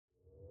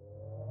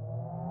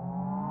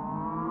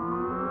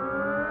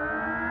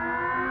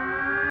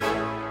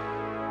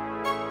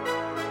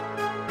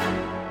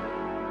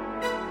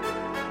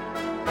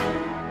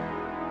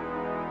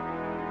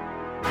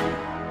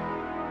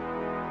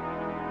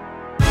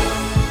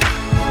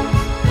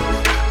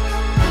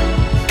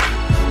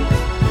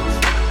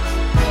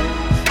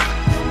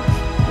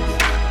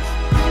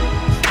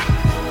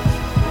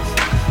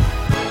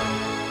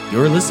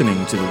You're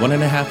listening to the One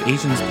and a Half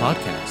Asians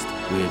podcast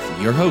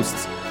with your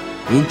hosts,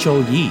 Wu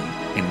Chol Yi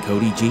and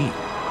Cody G.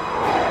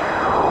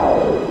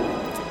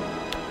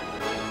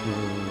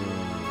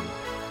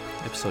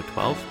 Episode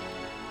 12?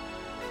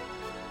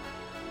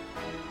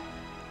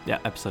 Yeah,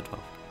 episode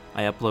 12.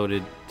 I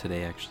uploaded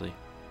today, actually.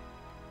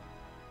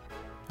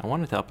 I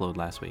wanted to upload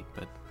last week,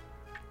 but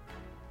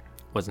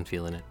wasn't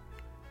feeling it.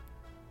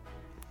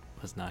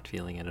 Was not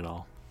feeling it at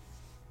all.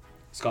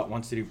 Scott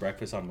wants to do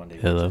breakfast on Monday.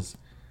 Hello. Which is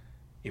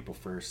April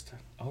 1st.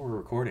 Oh, we're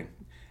recording.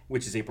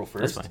 Which is April 1st.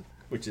 That's fine.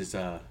 Which is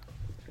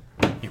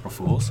April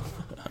Fool's.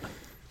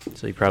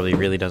 So he probably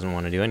really doesn't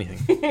want to do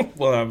anything.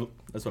 Well,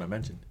 that's what I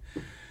mentioned.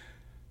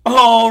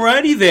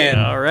 Alrighty then.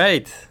 All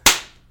right.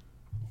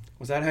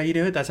 Was that how you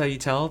do it? That's how you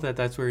tell that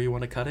that's where you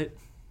want to cut it?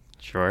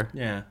 Sure.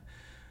 Yeah.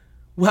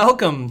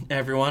 Welcome,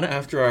 everyone,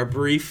 after our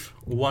brief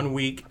 1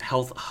 week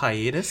health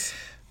hiatus.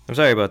 I'm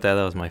sorry about that.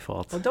 That was my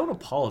fault. Well, don't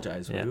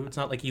apologize, Wu. Yeah. It's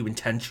not like you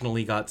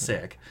intentionally got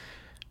sick.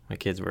 My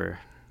kids were...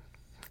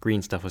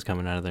 green stuff was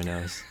coming out of their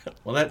nose.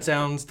 Well, that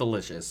sounds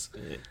delicious.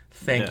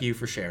 Thank Yeah. you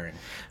for sharing.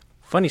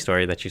 Funny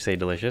story that you say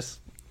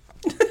delicious.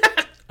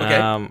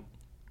 Okay.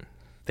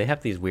 They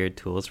have these weird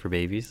tools for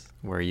babies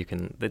where you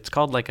can... It's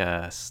called like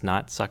a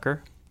snot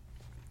sucker.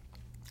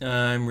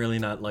 I'm really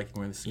not liking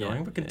where this is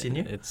going, but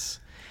continue. It's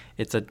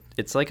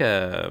like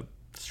a...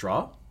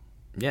 Straw?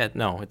 Yeah,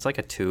 no, it's like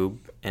a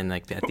tube, and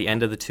like at the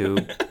end of the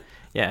tube,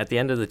 at the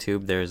end of the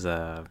tube, there's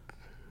a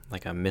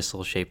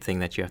missile-shaped thing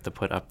that you have to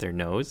put up their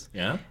nose,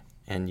 Yeah?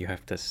 and you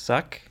have to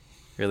suck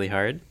really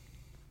hard.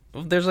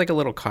 Well, there's like a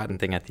little cotton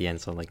thing at the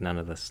end, so like none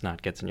of the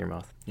snot gets in your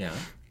mouth. Yeah.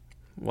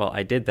 Well,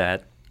 I did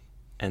that,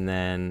 and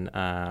then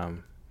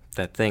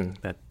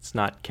that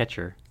snot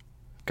catcher,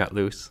 got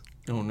loose,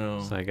 Oh,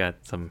 no. so I got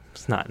some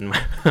snot in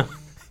my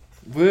mouth.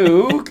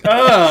 Woo!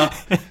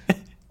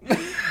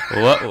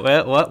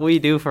 What we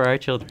do for our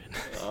children.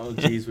 Oh,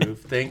 geez, Woo.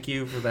 Thank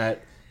you for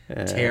that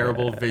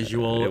terrible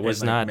visual it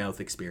was and not- mouth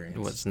experience.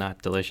 It was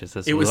not delicious.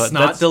 It was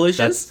not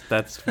delicious?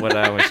 That's what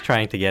I was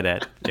trying to get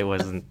at. It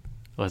wasn't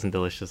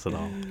delicious at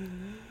all.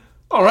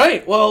 All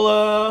right.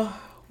 Well,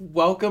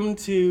 welcome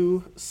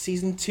to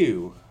Season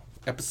 2,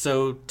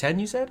 Episode 10,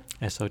 you said?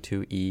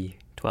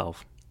 S02E12.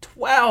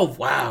 12.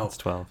 Wow. It's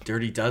 12.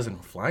 Dirty dozen.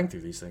 We're flying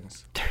through these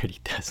things. Dirty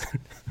dozen.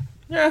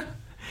 Yeah.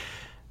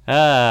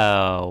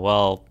 Oh,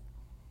 well,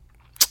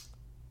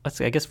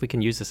 I guess we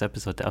can use this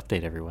episode to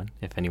update everyone,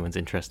 if anyone's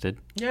interested,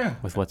 Yeah.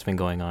 with what's been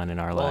going on in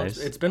our Well, lives.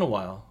 it's been a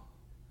while.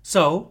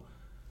 So,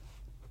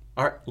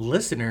 our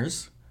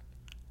listeners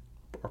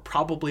are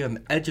probably on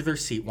the edge of their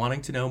seat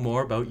wanting to know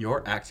more about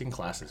your acting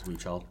classes,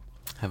 Wuchel.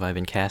 Have I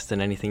been cast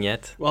in anything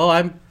yet? Well,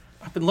 I've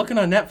been looking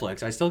on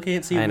Netflix. I still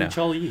can't see I know.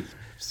 Wuchel Yi.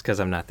 Just because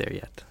I'm not there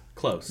yet.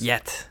 Close.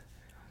 Yet.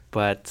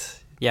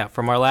 But, yeah,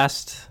 from our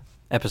last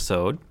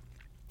episode,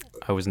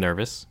 I was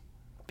nervous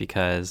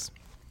because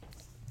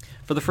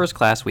for the first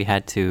class, we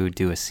had to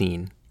do a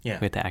scene. Yeah.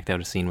 We had to act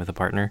out a scene with a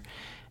partner.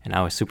 And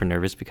I was super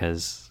nervous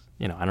because,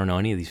 I don't know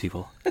any of these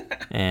people.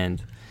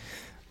 And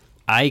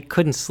I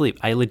couldn't sleep.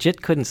 I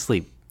legit couldn't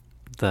sleep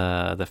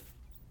the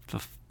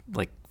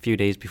few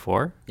days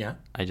before. Yeah.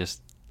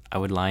 I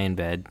would lie in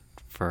bed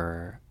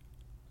for,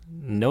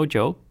 no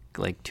joke,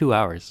 like 2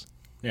 hours.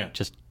 Yeah.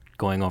 Just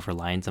going over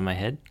lines in my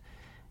head.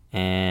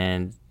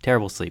 And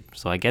terrible sleep.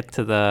 So I get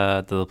to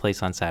the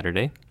place on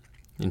Saturday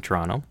in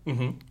Toronto.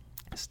 Mm-hmm.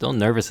 Still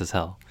nervous as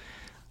hell.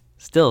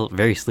 Still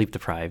very sleep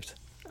deprived.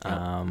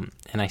 Yeah.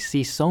 And I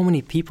see so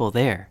many people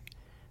there.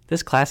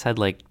 This class had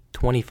like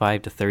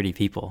 25 to 30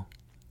 people,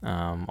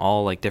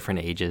 all like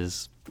different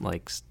ages.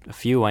 Like a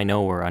few I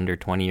know were under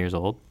 20 years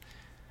old.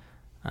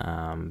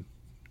 And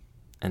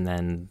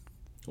then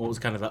What was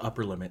kind of the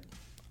upper limit?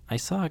 I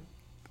saw an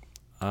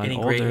Any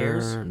older... gray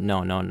hairs?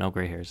 No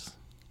gray hairs.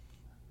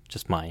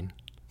 Just mine.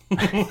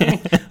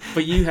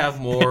 But you have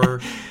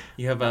more.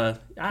 You have a.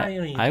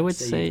 I would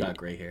say you got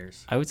gray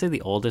hairs. I would say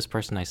the oldest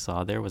person I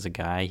saw there was a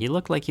guy. He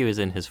looked like he was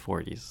in his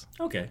 40s.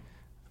 Okay.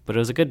 But it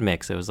was a good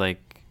mix. It was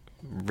like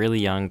really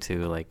young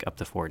to like up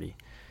to 40.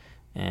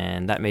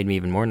 And that made me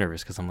even more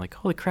nervous because I'm like,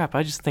 holy crap, I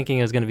was just thinking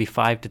it was going to be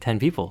 5 to 10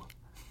 people.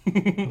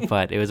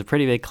 But it was a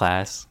pretty big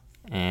class.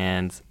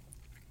 And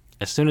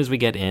as soon as we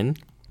get in,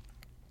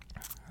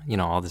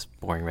 all this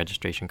boring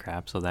registration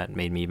crap. So that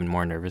made me even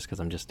more nervous because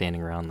I'm just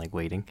standing around like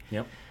waiting.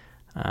 Yep.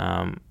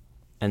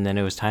 And then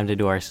it was time to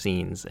do our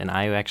scenes. And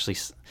I actually,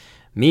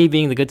 me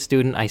being the good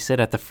student, I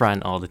sit at the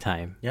front all the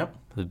time. Yep.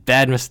 It was a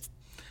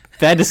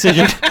bad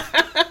decision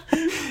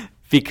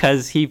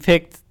because he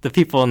picked the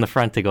people in the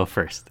front to go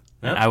first.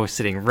 Yep. And I was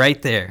sitting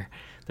right there.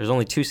 There's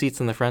only 2 seats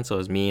in the front, so it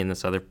was me and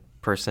this other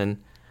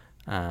person.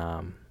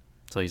 So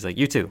he's like,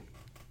 you two,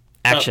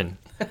 action.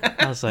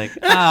 I was like,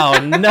 oh,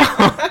 no.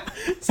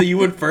 So you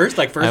went first?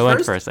 Like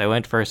first? I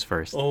went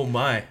first. Oh,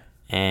 my.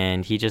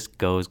 And he just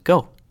goes,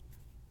 go,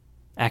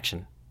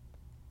 action.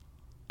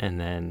 And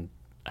then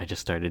I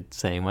just started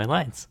saying my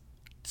lines.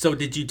 So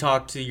did you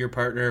talk to your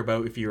partner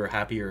about if you were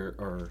happy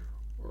or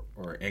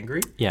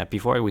angry? Yeah,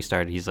 before we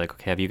started, he's like,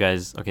 you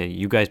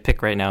guys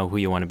pick right now who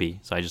you want to be.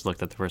 So I just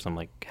looked at the person, I'm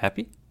like,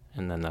 happy?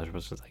 And then the other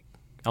person was like,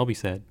 I'll be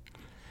sad.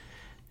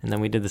 And then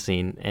we did the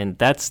scene,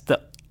 and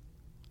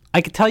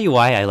I could tell you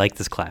why I like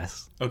this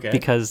class. Okay.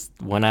 Because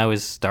when I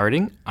was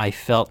starting, I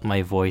felt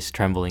my voice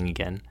trembling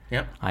again.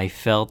 Yep. I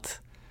felt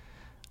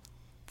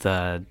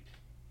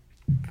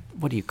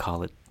what do you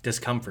call it?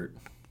 Discomfort.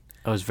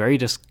 I was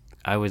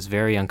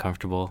very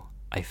uncomfortable.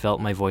 I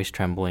felt my voice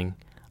trembling.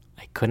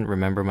 I couldn't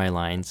remember my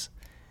lines.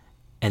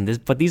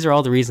 But these are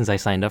all the reasons I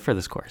signed up for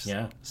this course.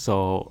 Yeah.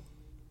 So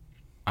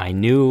I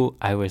knew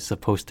I was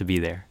supposed to be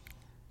there.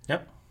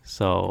 Yep.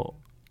 So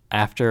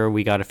after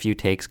we got a few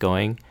takes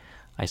going,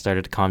 I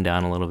started to calm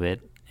down a little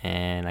bit,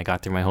 and I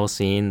got through my whole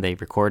scene. They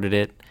recorded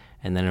it,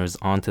 and then it was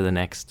on to the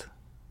next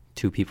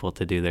 2 people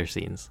to do their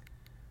scenes.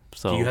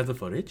 So Do you have the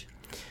footage?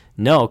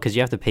 No, because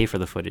you have to pay for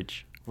the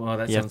footage. Well,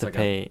 that You have sounds to like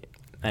pay.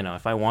 I know.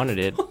 If I wanted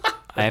it,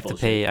 I have to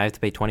pay. I have to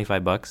pay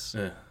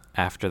 $25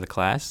 after the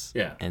class.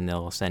 Yeah. And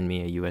they'll send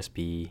me a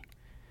USB.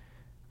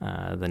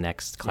 The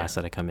next class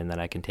that I come in that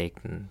I can take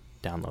and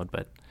download,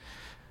 but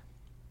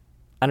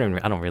I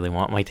don't really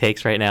want my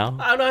takes right now.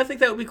 I don't know. I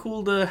think that would be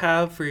cool to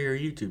have for your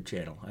YouTube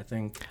channel. I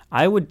think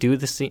I would do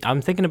the scene.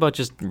 I'm thinking about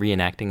just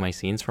reenacting my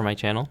scenes for my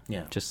channel.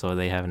 Yeah. Just so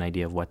they have an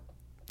idea of what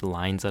the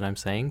lines that I'm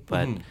saying.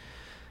 But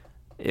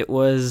it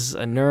was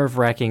a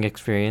nerve-wracking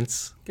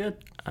experience. Good.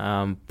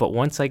 But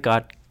once I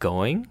got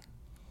going,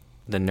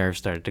 the nerves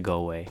started to go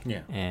away.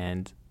 Yeah.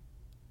 And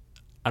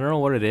I don't know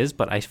what it is,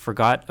 but I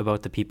forgot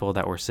about the people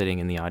that were sitting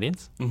in the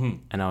audience.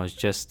 And I was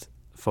just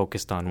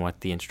focused on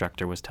what the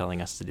instructor was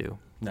telling us to do.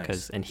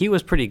 Nice. And he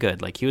was pretty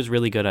good. Like, he was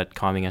really good at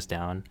calming us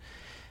down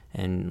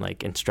and,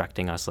 like,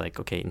 instructing us, like,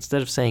 okay,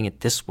 instead of saying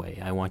it this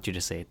way, I want you to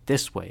say it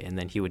this way. And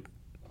then he would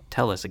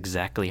tell us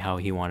exactly how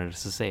he wanted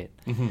us to say it.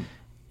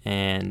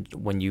 And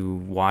when you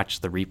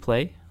watch the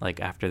replay, like,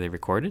 after they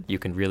record it, you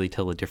can really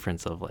tell the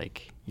difference of,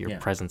 like, your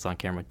presence on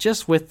camera,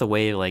 just with the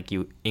way, like,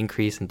 you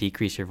increase and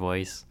decrease your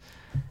voice.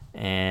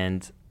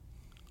 And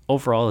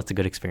overall, it's a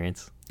good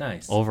experience.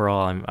 Nice.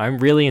 Overall, I'm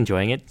really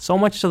enjoying it, so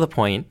much to the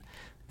point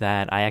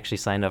that I actually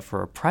signed up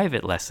for a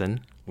private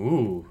lesson.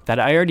 Ooh. That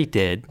I already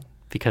did,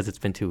 because it's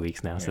been 2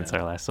 weeks now since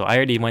our last. So I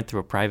already went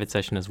through a private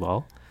session as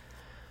well.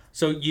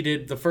 So you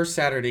did the first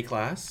Saturday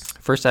class.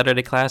 First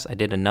Saturday class, I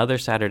did another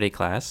Saturday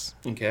class.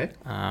 Okay.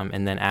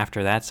 And then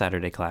after that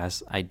Saturday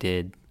class, I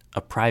did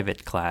a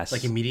private class.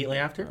 Like immediately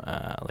after?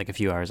 Like a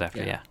few hours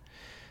after, yeah.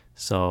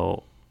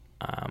 So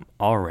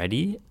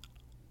already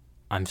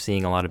I'm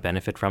seeing a lot of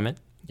benefit from it.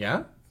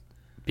 Yeah?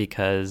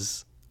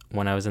 Because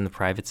when I was in the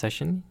private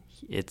session,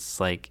 it's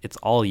like, it's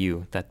all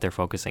you that they're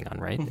focusing on,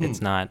 right?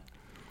 It's not,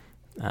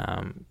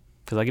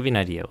 because I'll give you an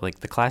idea. Like,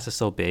 the class is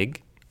so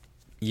big,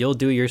 you'll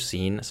do your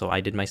scene. So I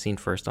did my scene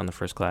first on the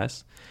first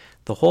class.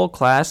 The whole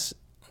class,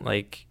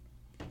 like,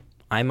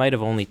 I might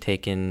have only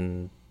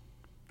taken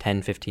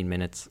 10, 15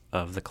 minutes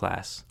of the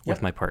class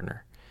with my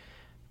partner.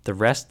 The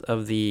rest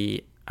of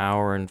the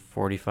hour and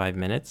 45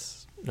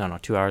 minutes,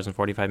 2 hours and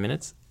 45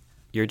 minutes,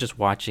 you're just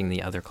watching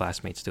the other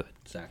classmates do it.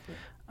 Exactly.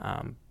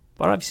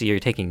 But obviously you're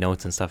taking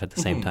notes and stuff at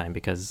the same time,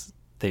 because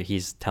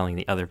he's telling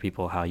the other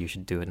people how you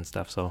should do it and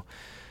stuff. So,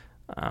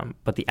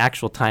 but the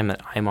actual time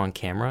that I'm on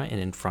camera and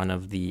in front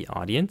of the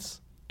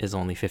audience is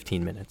only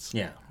 15 minutes.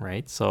 Yeah.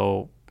 Right?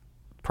 So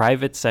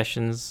private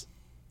sessions,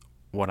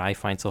 what I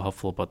find so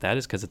helpful about that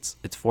is because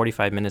it's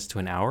 45 minutes to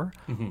an hour,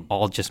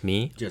 all just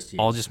me,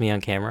 all just me on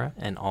camera,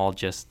 and all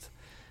just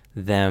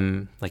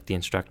them, like the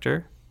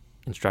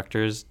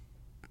instructors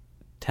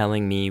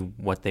telling me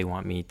what they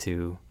want me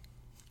to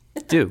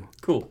do.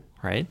 Cool.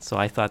 Right? So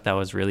I thought that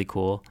was really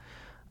cool.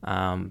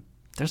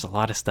 There's a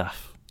lot of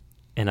stuff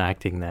in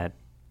acting that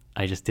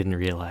I just didn't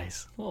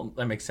realize. Well,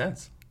 that makes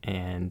sense.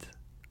 And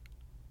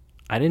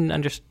I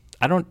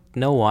don't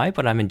know why,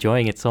 but I'm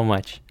enjoying it so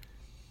much.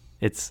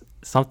 It's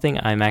something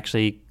I'm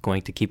actually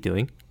going to keep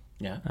doing.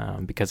 Yeah.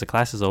 Because the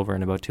class is over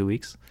in about 2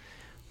 weeks.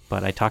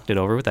 But I talked it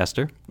over with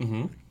Esther.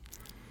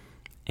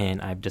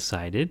 And I've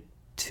decided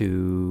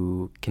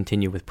to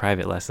continue with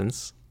private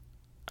lessons,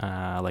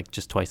 like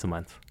just twice a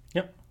month.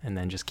 Yep. And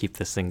then just keep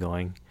this thing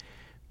going,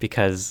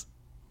 because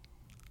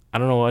I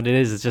don't know what it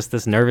is. It's just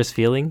this nervous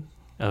feeling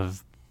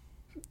of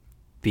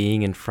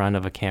being in front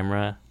of a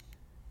camera.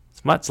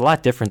 It's a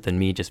lot different than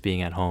me just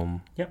being at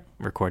home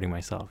recording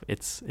myself.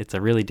 It's a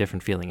really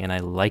different feeling, and I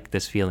like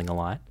this feeling a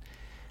lot.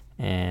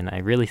 And I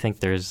really think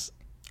there's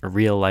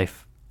real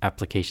life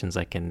applications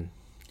I can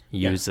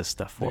use this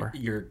stuff for.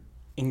 You're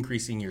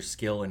increasing your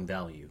skill and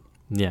value.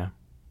 Yeah.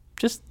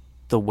 Just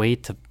the way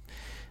to,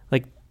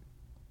 like,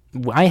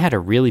 I had a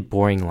really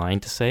boring line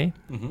to say,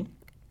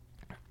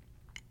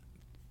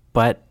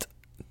 but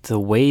the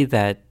way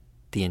that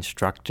the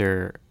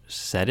instructor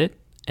said it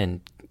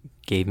and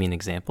gave me an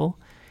example,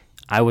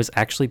 I was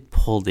actually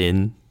pulled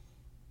in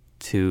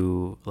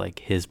to, like,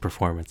 his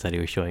performance that he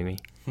was showing me.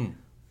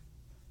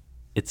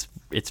 It's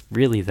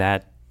really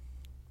that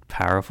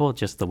powerful,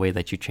 just the way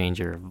that you change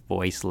your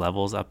voice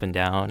levels up and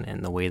down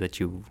and the way that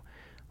you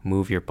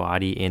move your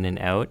body in and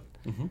out.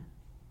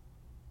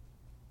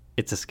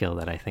 It's a skill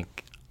that I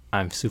think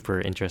I'm super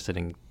interested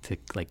in to,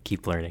 like,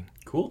 keep learning.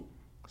 Cool.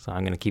 So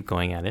I'm going to keep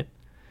going at it.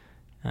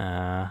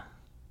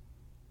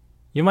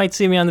 You might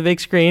see me on the big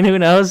screen. Who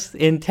knows?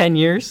 In 10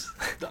 years.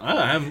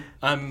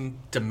 I'm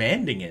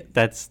demanding it.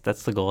 That's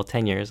the goal.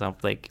 10 years. I'm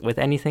like with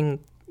anything,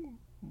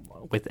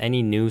 with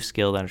any new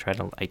skill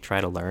that I try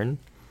to learn.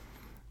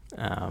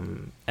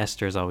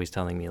 Esther's always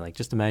telling me like,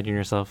 just imagine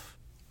yourself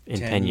in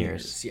 10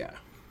 years. Yeah.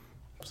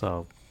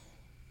 So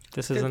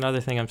this is another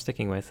thing I'm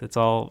sticking with. It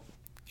all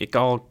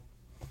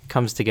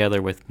comes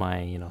together with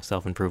my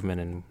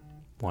self-improvement and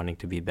wanting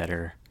to be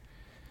better,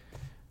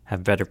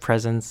 have better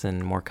presence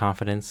and more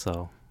confidence.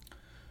 So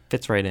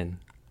fits right in.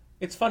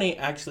 It's funny,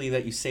 actually,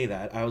 that you say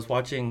that. I was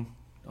watching...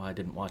 Oh, I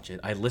didn't watch it.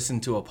 I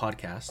listened to a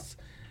podcast,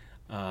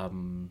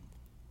 and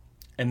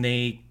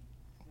they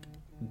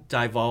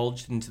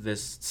divulged into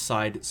this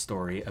side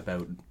story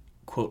about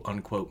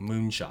quote-unquote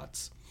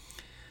moonshots.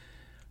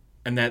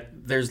 And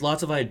that there's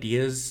lots of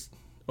ideas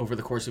over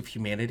the course of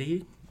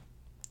humanity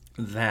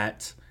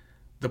that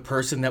the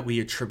person that we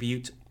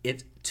attribute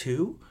it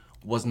to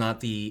was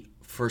not the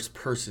first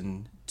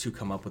person to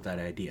come up with that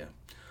idea.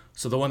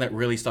 So the one that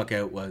really stuck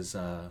out was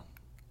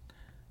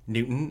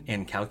Newton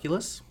and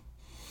calculus.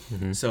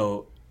 Mm-hmm.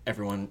 So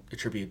everyone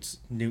attributes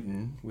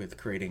Newton with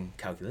creating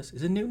calculus.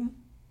 Is it Newton?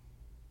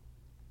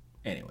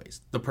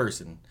 Anyways, the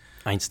person.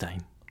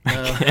 Einstein.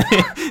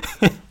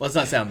 Let's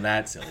not sound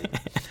that silly.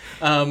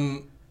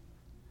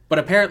 But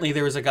apparently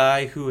there was a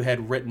guy who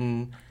had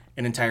written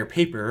an entire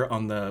paper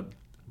on the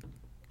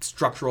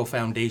structural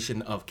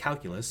foundation of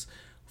calculus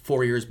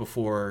 4 years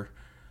before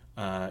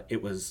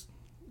it was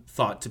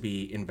thought to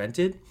be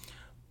invented.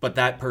 But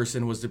that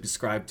person was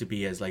described to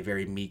be as like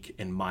very meek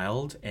and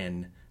mild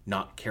and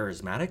not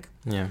charismatic.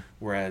 Yeah.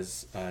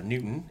 Whereas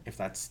Newton, if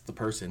that's the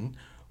person,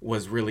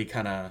 was really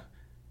kind of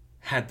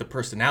had the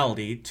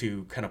personality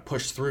to kind of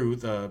push through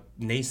the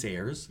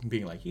naysayers and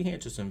being like, you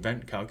can't just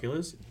invent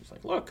calculus. And he's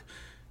like, look,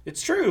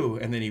 it's true.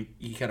 And then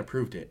he kind of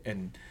proved it.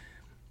 And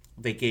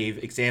they gave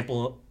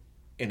example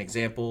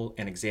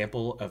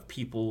of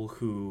people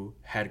who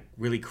had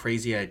really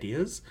crazy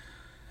ideas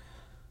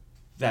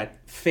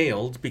that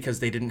failed because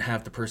they didn't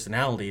have the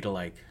personality to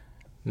like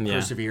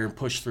persevere and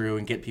push through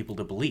and get people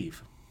to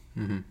believe.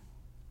 Mm-hmm.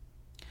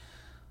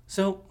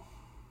 So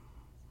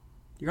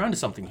you're onto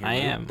something here. I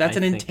am. That's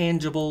an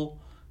intangible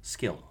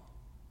skill.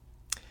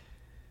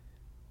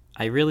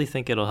 I really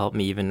think it'll help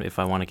me even if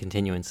I want to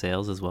continue in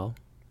sales as well.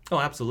 Oh,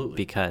 absolutely.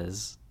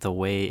 Because the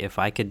way if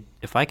I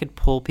could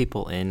pull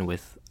people in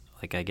with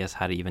like I guess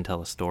how to even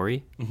tell a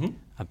story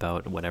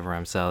about whatever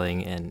I'm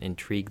selling and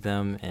intrigue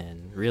them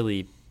and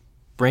really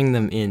bring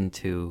them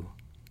into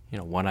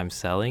what I'm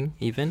selling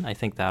even, I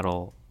think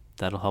that'll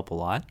help a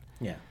lot.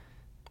 Yeah.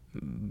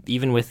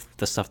 Even with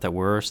the stuff that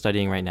we're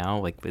studying right now,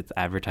 like with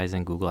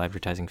advertising, Google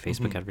advertising,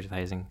 Facebook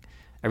advertising,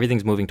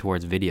 everything's moving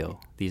towards video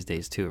these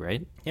days too,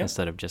 right? Yep.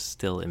 Instead of just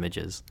still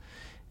images.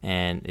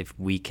 And if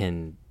we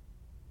can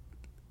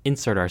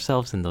insert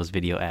ourselves in those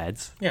video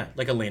ads. Yeah,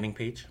 like a landing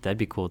page. That'd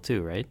be cool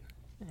too, right?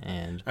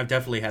 And I've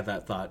definitely had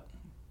that thought,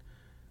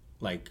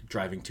 like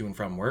driving to and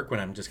from work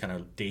when I'm just kind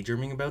of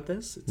daydreaming about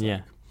this. It's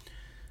like,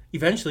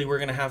 eventually we're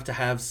going to have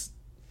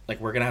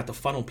to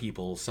funnel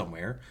people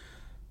somewhere.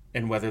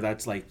 And whether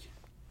that's like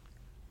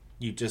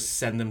you just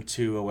send them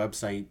to a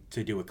website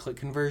to do a click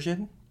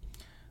conversion,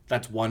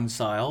 that's one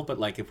style. But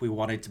like if we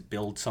wanted to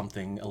build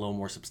something a little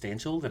more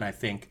substantial, then I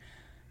think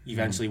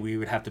eventually we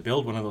would have to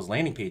build one of those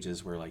landing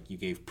pages where like you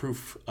gave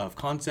proof of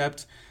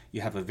concept,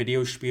 you have a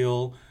video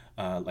spiel,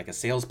 like a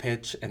sales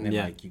pitch, and then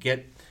like you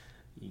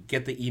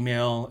get the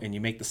email and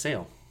you make the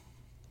sale.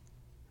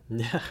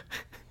 Yeah.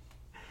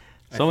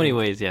 So many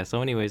ways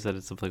that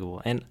it's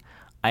applicable. And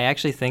I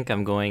actually think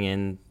I'm going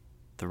in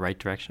the right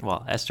direction.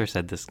 Well, Esther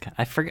said this.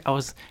 I forget.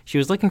 She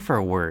was looking for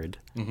a word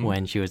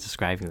when she was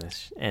describing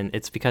this, and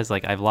it's because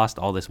like I've lost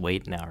all this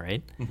weight now,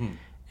 right?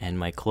 And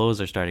my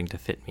clothes are starting to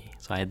fit me.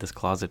 So I had this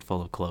closet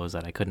full of clothes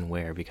that I couldn't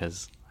wear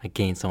because I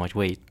gained so much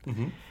weight.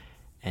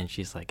 And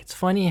she's like, "It's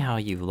funny how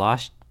you've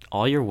lost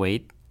all your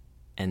weight,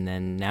 and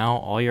then now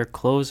all your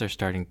clothes are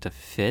starting to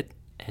fit,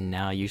 and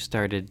now you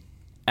started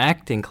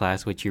acting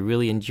class, which you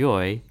really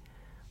enjoy.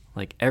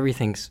 Like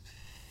everything's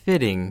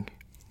fitting."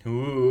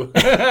 Ooh.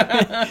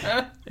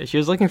 She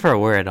was looking for a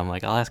word. I'm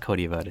like, I'll ask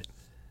Cody about it.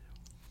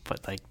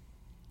 But like,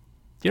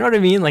 you know what I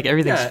mean? Like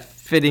everything's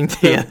fitting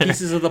together. The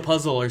pieces of the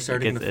puzzle are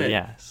starting to fit.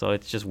 Yeah. So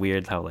it's just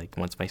weird how like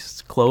once my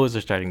clothes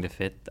are starting to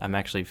fit, I'm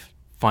actually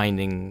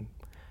finding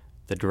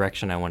the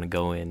direction I want to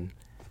go in.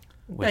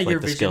 With, like, your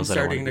the vision's skills that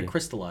starting to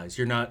crystallize.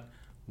 You're not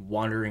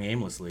wandering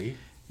aimlessly.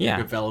 You're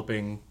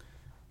developing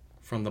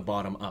from the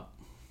bottom up.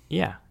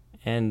 Yeah.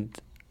 And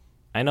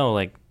I know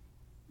like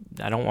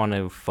I don't want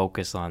to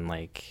focus on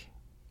like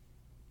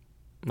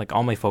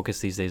all my focus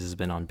these days has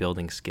been on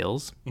building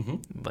skills,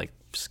 like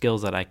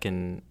skills that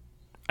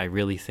I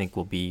really think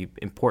will be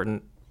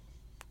important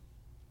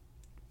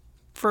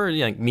for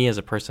like me as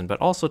a person, but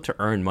also to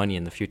earn money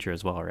in the future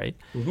as well, right?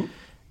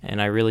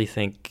 And I really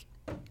think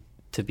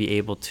to be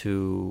able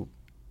to,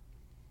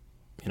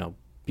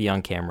 be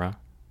on camera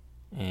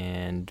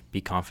and be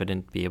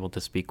confident, be able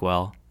to speak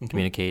well,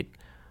 communicate,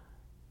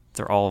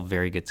 they're all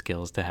very good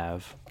skills to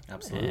have.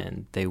 Absolutely.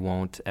 And they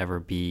won't ever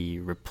be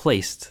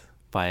replaced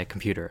by a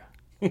computer.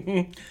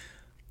 You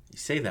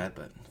say that,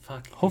 but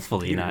fuck.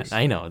 Hopefully not.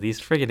 I know these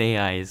friggin'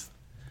 AIs.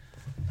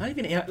 Not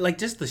even AI, like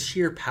just the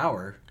sheer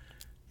power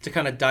to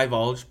kind of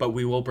divulge, but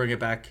we will bring it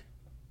back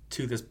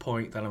to this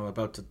point that I'm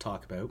about to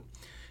talk about.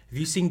 Have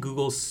you seen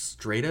Google's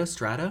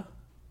Strata?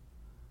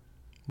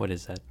 What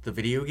is that? The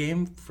video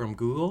game from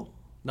Google?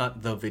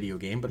 Not the video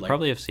game, but like...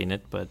 Probably have seen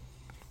it, but...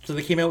 So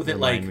they came out with it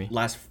Remind like me.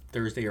 last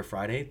Thursday or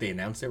Friday. They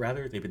announced it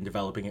rather. They've been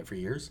developing it for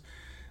years.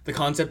 The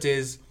concept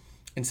is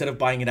instead of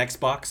buying an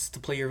Xbox to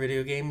play your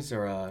video games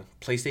or a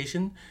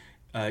PlayStation,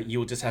 you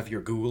will just have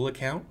your Google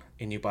account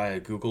and you buy a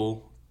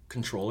Google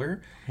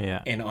controller.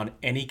 Yeah. And on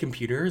any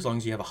computer, as long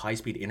as you have a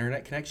high-speed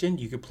internet connection,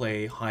 you could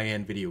play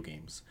high-end video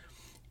games.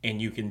 And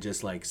you can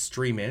just like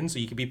stream in. So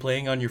you could be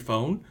playing on your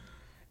phone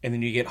and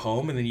then you get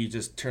home and then you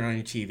just turn on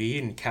your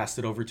TV and cast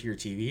it over to your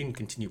TV and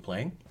continue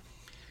playing.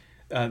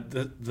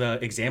 The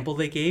example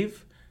they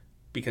gave,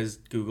 because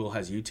Google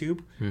has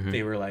YouTube,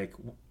 they were like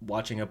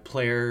watching a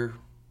player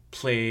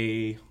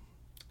play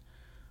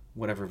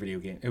whatever video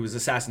game. It was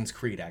Assassin's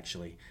Creed,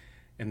 actually.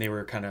 And they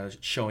were kind of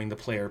showing the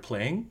player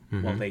playing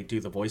while they do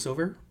the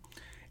voiceover.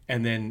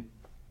 And then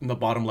in the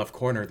bottom left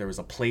corner, there was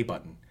a play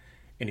button.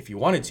 And if you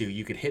wanted to,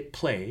 you could hit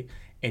play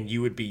and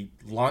you would be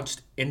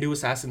launched into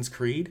Assassin's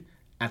Creed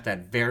at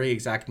that very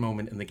exact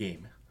moment in the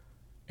game.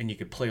 And you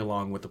could play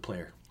along with the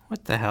player.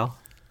 What the hell?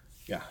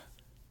 Yeah.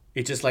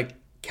 It just like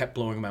kept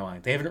blowing my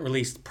mind. They haven't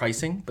released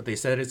pricing, but they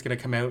said it's going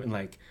to come out in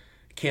like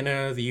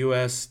Canada, the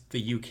US,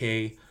 the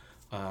UK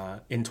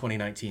in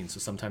 2019. So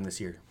sometime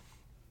this year.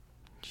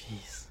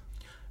 Jeez.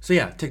 So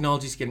yeah,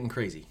 technology's getting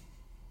crazy.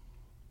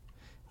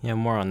 Yeah,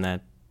 more on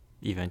that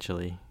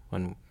eventually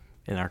when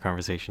in our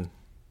conversation.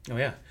 Oh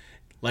yeah.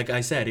 Like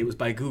I said, it was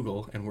by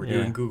Google and we're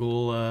doing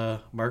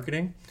Google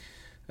marketing.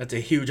 That's a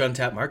huge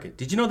untapped market.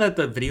 Did you know that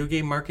the video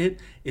game market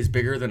is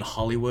bigger than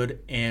Hollywood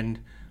and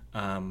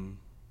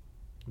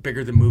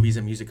bigger than movies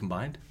and music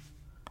combined?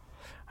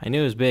 I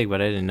knew it was big, but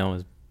I didn't know it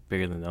was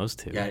bigger than those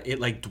two. Yeah, it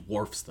like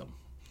dwarfs them.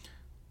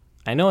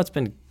 I know it's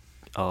been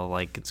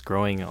it's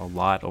growing a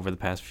lot over the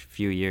past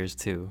few years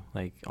too,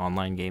 like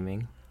online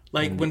gaming.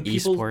 Like and when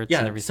people esports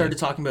and everything. started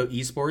talking about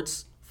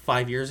esports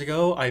 5 years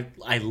ago,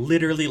 I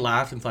literally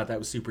laughed and thought that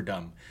was super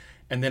dumb.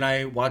 And then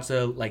I watched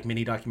a like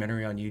mini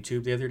documentary on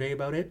YouTube the other day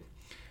about it,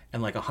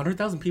 and like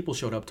 100,000 people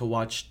showed up to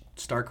watch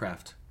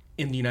StarCraft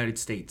in the United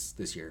States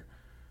this year,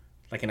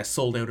 like in a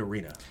sold out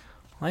arena.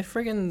 I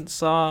friggin'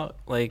 saw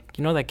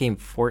that game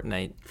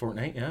Fortnite.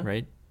 Fortnite, yeah.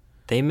 Right?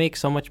 They make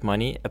so much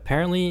money.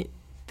 Apparently,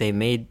 they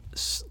made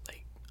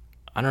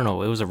I don't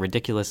know. It was a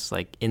ridiculous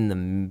in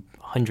the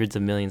hundreds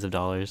of millions of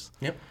dollars.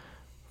 Yep.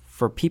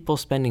 For people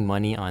spending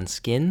money on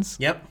skins.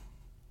 Yep.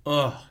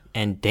 Ugh.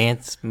 And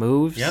dance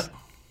moves. Yep.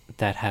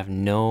 That have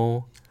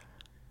no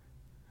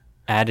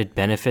added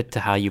benefit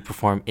to how you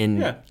perform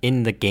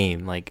in the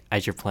game, like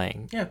as you're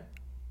playing. Yeah.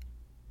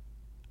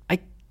 I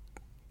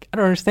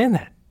don't understand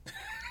that.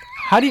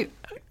 How do you?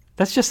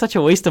 That's just such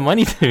a waste of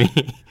money to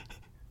me.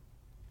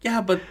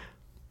 Yeah, but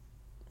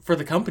for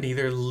the company,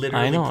 they're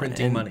literally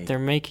printing money. They're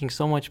making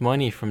so much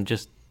money from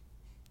just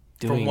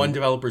doing from one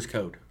developer's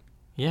code.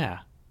 Yeah.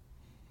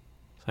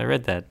 So I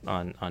read that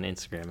on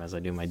Instagram as I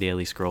do my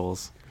daily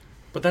scrolls.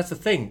 But that's the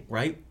thing,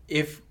 right?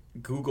 If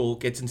Google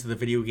gets into the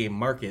video game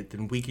market,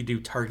 then we could do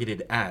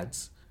targeted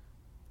ads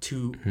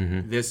to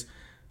this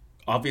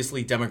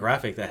obviously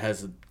demographic that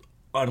has an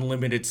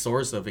unlimited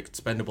source of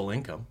expendable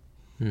income.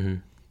 Mm-hmm.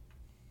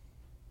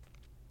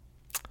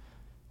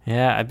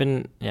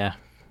 Yeah,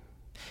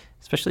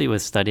 especially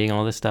with studying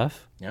all this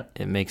stuff. Yep.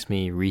 It makes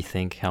me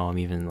rethink how I'm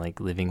even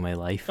living my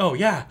life. Oh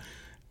yeah,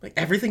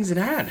 everything's an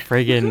ad.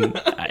 Friggin'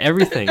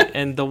 everything,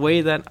 and the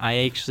way that I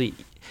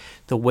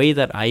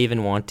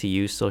even want to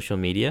use social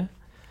media.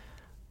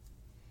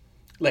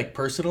 Like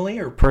personally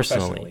or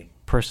professionally?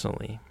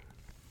 Personally.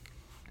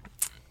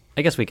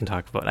 I guess we can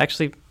talk about it.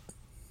 Actually,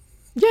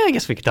 yeah, I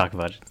guess we could talk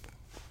about it.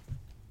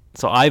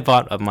 So I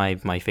bought my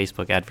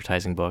Facebook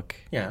advertising book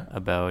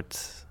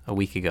about a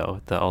week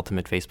ago, The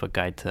Ultimate Facebook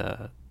Guide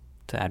to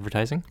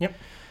Advertising. Yep.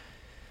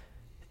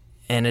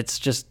 And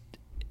it's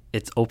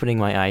opening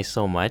my eyes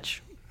so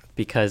much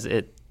because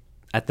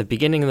at the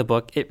beginning of the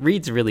book, it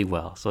reads really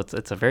well. So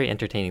it's a very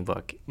entertaining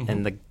book. Mm-hmm.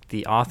 And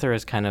the author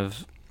is kind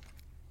of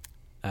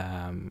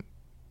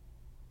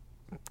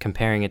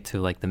comparing it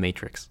to The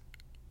Matrix.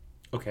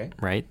 Okay.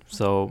 Right?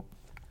 So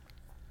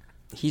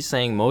he's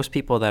saying most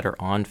people that are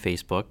on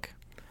Facebook,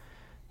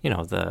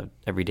 the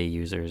everyday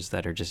users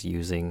that are just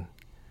using,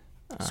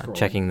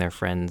 checking their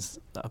friends'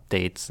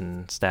 updates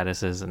and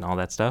statuses and all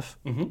that stuff,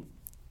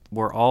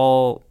 we're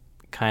all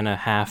kind of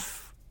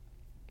half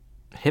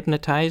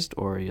hypnotized,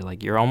 or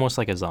you're almost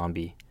like a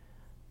zombie.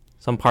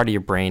 Some part of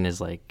your brain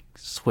is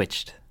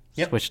switched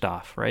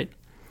off, right?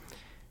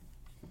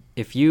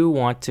 If you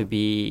want to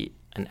be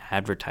an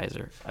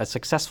advertiser, a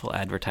successful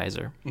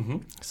advertiser,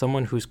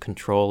 someone who's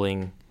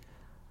controlling,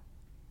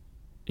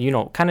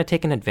 kind of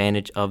taking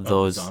advantage of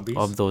those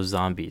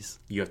zombies.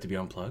 You have to be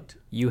unplugged.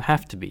 You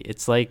have to be.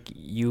 It's like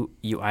you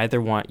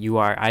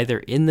are either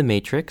in the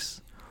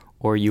Matrix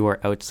or you are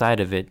outside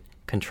of it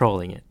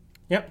controlling it.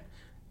 Yep.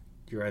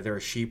 You're either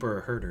a sheep or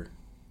a herder.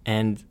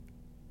 And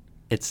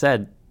it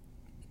said,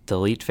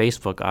 delete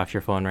Facebook off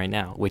your phone right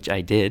now, which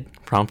I did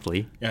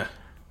promptly. Yeah.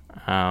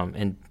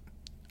 And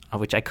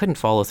which I couldn't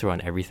follow through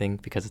on everything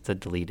because it said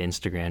delete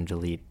Instagram,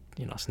 delete,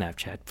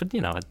 Snapchat.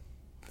 But,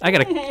 I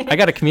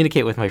gotta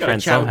communicate with my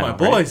friends chat somehow.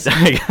 with my boys.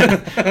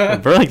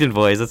 Right? Burlington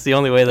boys. That's the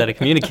only way that I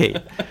communicate.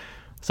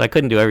 So I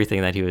couldn't do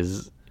everything that he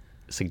was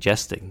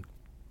suggesting.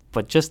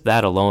 But just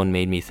that alone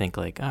made me think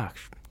like, I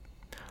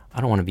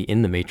don't want to be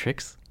in the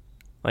Matrix.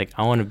 Like,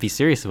 I want to be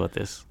serious about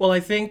this. Well, I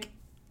think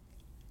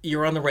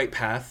you're on the right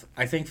path.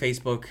 I think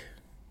Facebook,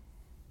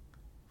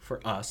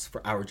 for us,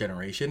 for our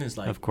generation, is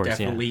like of course,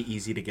 definitely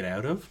easy to get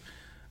out of.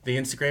 The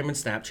Instagram and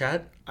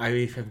Snapchat,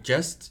 I have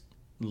just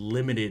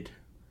limited.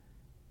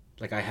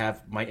 Like, I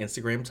have my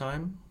Instagram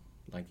time,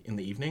 like, in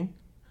the evening.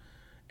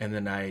 And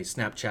then I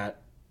Snapchat,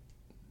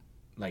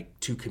 like,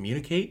 to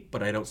communicate.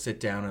 But I don't sit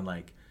down and,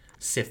 like,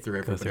 sift through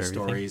everybody's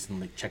stories and,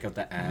 like, check out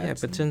the ads.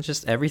 Yeah, but then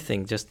just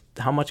everything. Just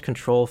how much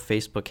control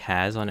Facebook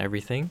has on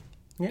everything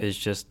is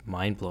just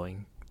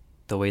mind-blowing.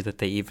 The way that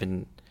they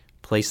even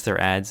place their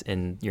ads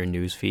in your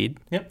news feed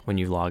when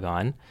you log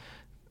on.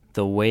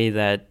 The way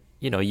that,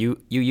 you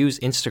use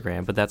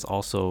Instagram, but that's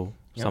also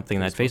something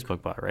that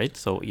Facebook bought, right?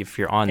 So if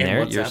you're on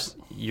there,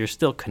 you're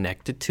still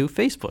connected to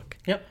Facebook.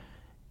 Yep.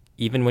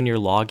 Even when you're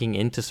logging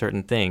into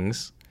certain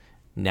things,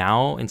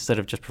 now instead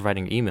of just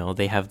providing your email,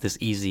 they have this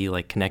easy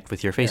like connect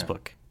with your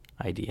Facebook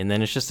ID, and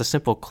then it's just a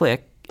simple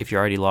click if you're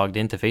already logged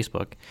into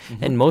Facebook.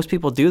 And most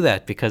people do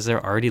that because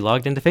they're already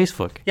logged into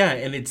Facebook. Yeah,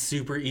 and it's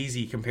super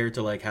easy compared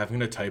to like having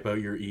to type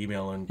out your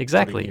email and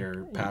exactly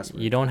your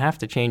password. You don't have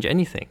to change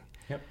anything.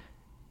 Yep.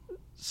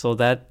 So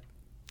that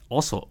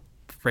also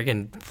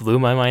friggin' blew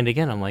my mind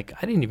again. I'm like,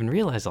 I didn't even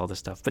realize all this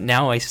stuff. But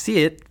now I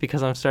see it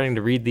because I'm starting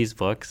to read these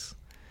books.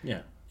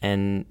 Yeah.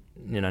 And,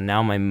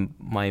 now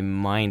my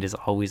mind is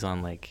always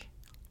on, like,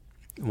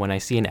 when I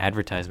see an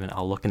advertisement,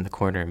 I'll look in the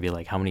corner and be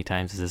like, how many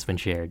times has this been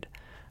shared?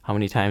 How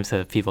many times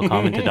have people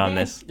commented on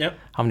this? Yep.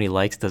 How many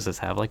likes does this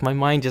have? Like, my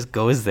mind just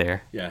goes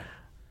there. Yeah.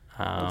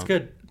 That's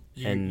good.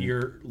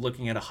 You're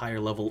looking at a higher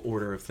level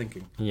order of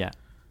thinking. Yeah.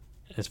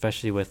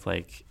 Especially with,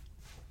 like,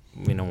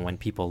 when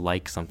people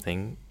like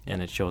something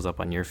and it shows up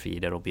on your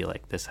feed, it'll be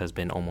like, this has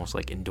been almost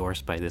like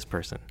endorsed by this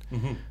person.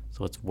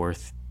 So it's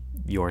worth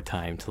your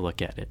time to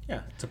look at it.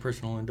 Yeah, it's a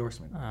personal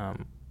endorsement.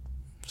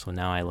 So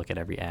now I look at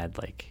every ad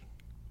like,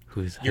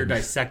 you're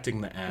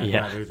dissecting the ad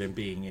rather than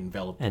being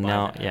enveloped by the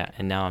ad.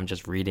 And now I'm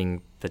just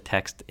reading the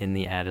text in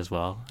the ad as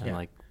well. I'm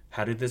like,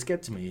 how did this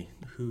get to me?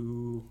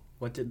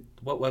 What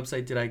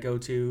website did I go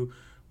to?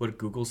 What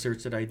Google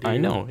search did I do? I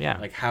know, yeah.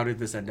 Like, how did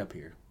this end up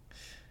here?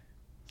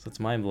 So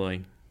it's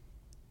mind-blowing.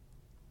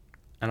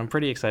 And I'm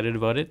pretty excited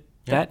about it.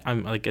 That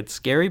I'm like, it's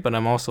scary, but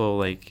I'm also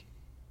like,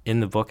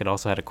 in the book it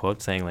also had a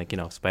quote saying like,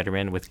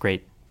 Spider-Man, with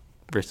great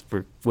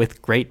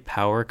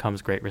power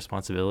comes great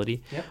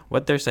responsibility.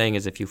 What they're saying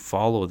is if you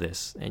follow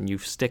this and you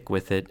stick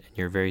with it and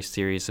you're very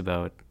serious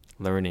about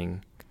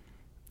learning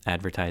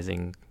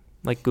advertising,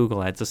 like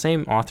Google Ads, the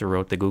same author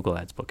wrote the Google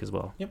Ads book as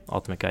well.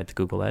 Ultimate Guide to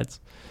Google Ads.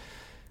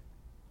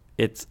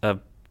 It's a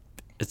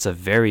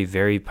very,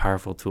 very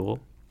powerful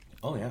tool.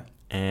 Oh yeah.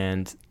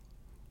 And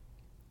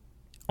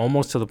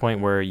almost to the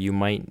point where you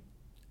might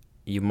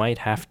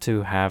have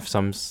to have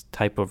some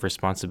type of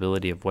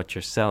responsibility of what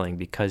you're selling,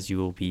 because you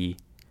will be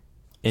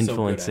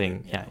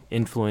influencing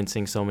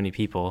influencing so many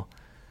people.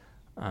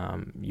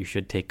 You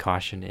should take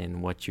caution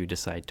in what you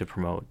decide to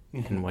promote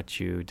and what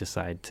you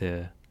decide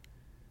to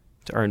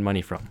earn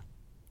money from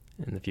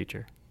in the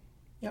future.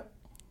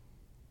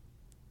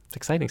 It's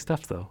exciting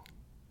stuff though.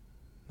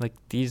 Like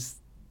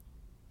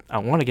I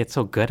want to get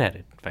so good at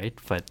it, right?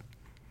 But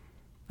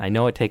I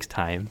know it takes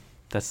time.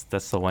 That's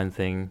the one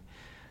thing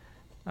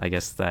I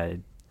guess that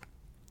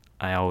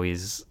I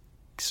always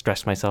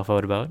stress myself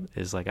out about,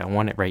 is like, I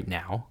want it right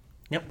now.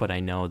 But I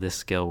know this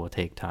skill will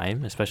take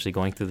time, especially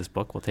going through this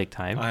book will take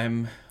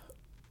time.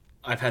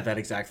 I've had that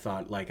exact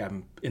thought. Like,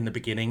 I'm in the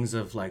beginnings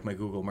of like my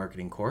Google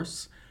marketing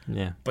course.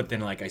 But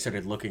then like I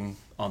started looking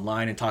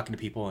online and talking to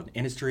people in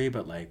industry,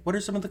 but like, what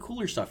are some of the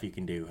cooler stuff you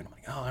can do? And I'm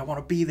like, I want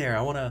to be there.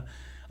 I want to,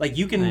 like,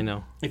 you can, I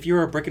know. If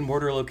you're a brick and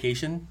mortar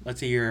location, let's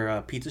say you're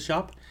a pizza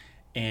shop,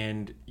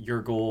 and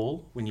your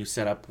goal when you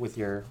set up with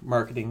your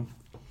marketing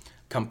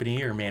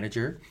company or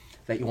manager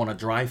that you want to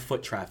drive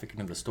foot traffic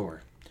into the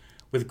store.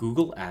 With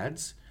Google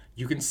Ads,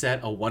 you can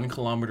set a 1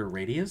 kilometer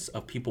radius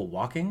of people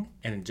walking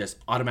and just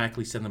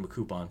automatically send them a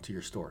coupon to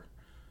your store.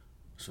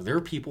 So there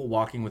are people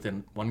walking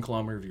within 1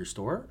 kilometer of your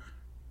store,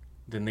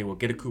 then they will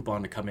get a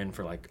coupon to come in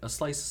for like a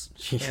slice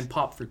and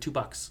pop for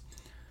 $2.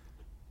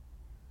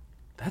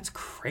 That's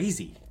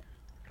crazy.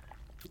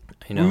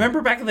 I know.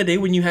 Remember back in the day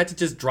when you had to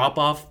just drop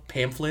off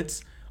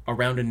pamphlets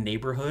around a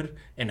neighborhood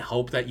and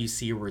hope that you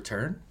see a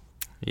return?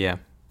 Yeah.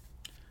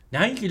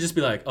 Now you can just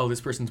be like, oh, this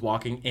person's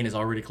walking and is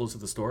already close to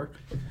the store,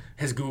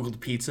 has Googled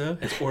pizza,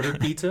 has ordered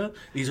pizza.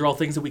 These are all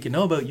things that we can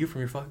know about you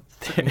from your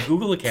fucking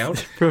Google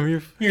account.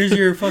 Here's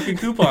your fucking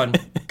coupon.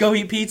 Go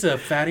eat pizza,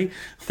 fatty.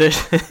 There's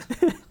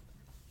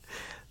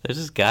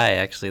this guy,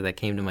 actually, that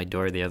came to my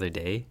door the other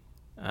day.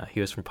 He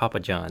was from Papa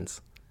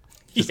John's.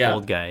 This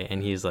old guy,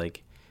 and he's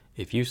like,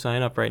 if you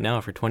sign up right now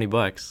for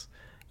 $20,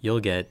 you'll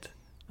get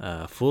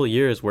a full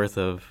year's worth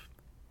of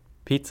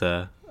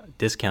pizza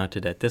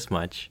discounted at this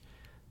much.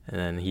 And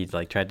then he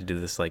like tried to do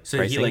this like so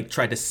pricing. he like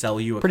tried to sell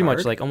you a pretty card?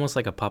 much like almost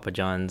like a Papa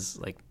John's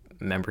like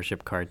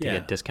membership card to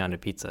get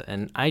discounted pizza.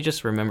 And I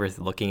just remember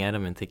looking at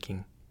him and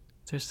thinking,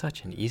 there's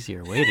such an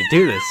easier way to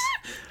do this.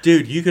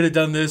 Dude, you could have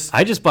done this.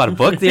 I just bought a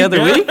book the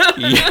other week.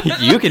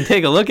 You can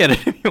take a look at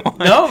it if you want.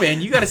 No,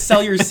 man, you got to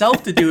sell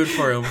yourself to do it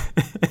for him.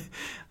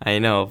 I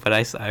know, but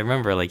I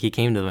remember like he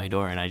came to my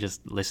door and I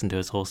just listened to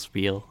his whole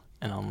spiel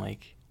and I'm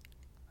like,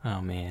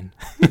 oh man,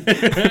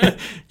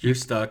 you're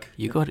stuck.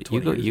 You go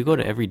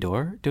to every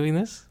door doing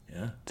this?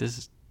 Yeah.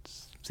 This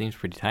seems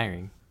pretty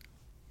tiring.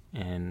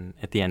 And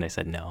at the end I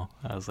said no.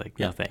 I was like,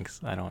 no thanks.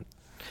 I don't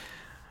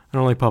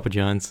like Papa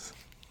John's.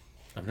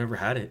 I've never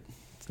had it.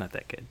 It's not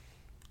that good.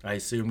 I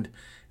assumed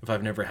if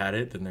I've never had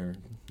it, then there's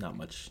not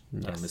much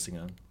that I'm missing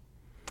on.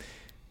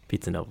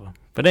 Pizza Nova.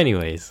 But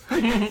anyways.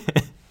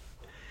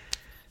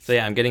 So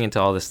yeah, I'm getting into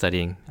all this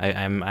studying.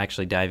 I'm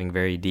actually diving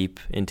very deep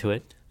into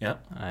it. Yeah.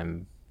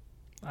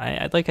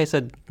 I like I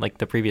said, like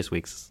the previous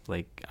weeks,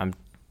 like I'm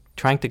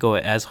trying to go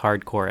as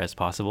hardcore as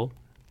possible.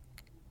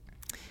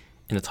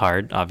 And it's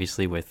hard,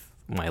 obviously, with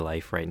my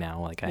life right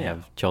now. Like I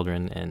have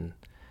children and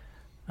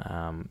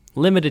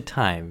limited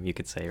time, you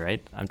could say,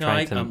 right?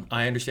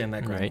 I understand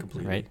that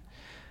completely.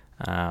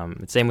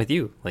 Right. Same with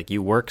you. Like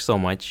you work so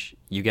much,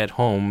 you get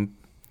home,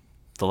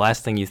 the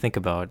last thing you think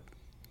about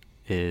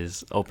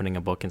is opening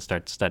a book and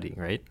start studying,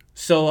 right?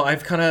 So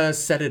I've kind of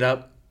set it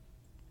up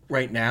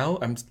right now.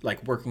 I'm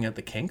like working at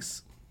the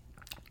Kinks,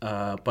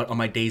 but on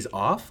my days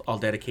off, I'll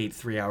dedicate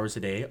 3 hours a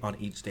day on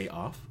each day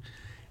off,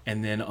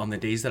 and then on the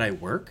days that I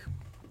work,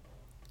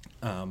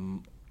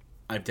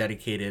 I've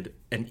dedicated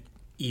an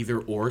either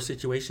or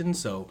situation.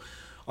 So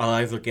I'll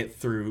either get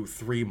through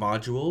 3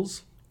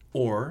 modules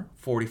or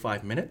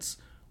 45 minutes,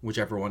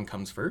 whichever one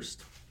comes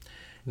first.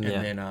 And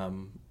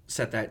then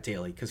set that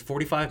daily, because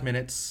 45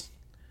 minutes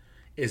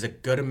is a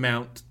good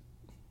amount,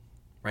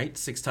 right?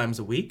 6 times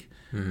a week.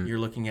 Mm-hmm. You're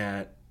looking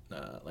at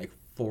like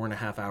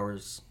 4.5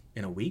 hours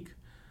in a week.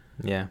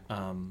 Yeah.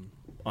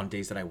 On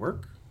days that I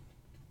work,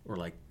 or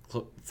like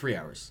 3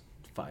 hours,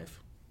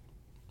 5,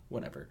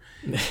 whatever.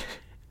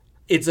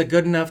 It's a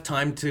good enough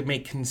time to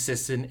make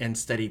consistent and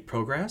steady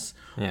progress,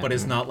 but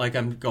it's not like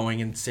I'm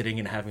going and sitting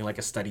and having like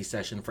a study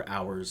session for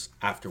hours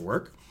after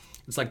work.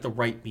 It's like the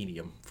right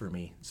medium for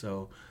me.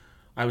 So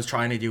I was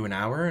trying to do an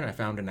hour, and I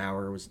found an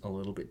hour was a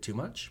little bit too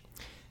much.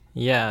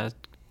 Yeah,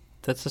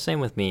 that's the same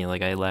with me.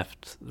 Like I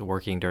left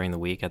working during the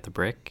week at the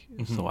Brick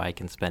so I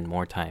can spend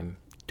more time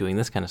doing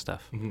this kind of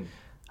stuff. Mm-hmm.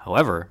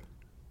 However,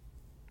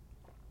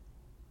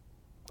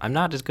 I'm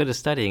not as good at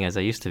studying as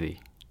I used to be,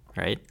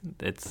 right?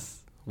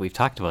 We've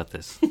talked about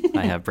this.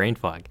 I have brain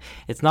fog.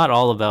 It's not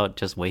all about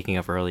just waking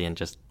up early and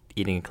just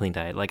eating a clean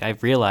diet. Like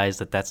I've realized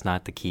that that's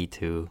not the key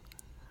to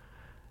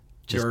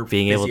just your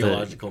being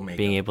makeup.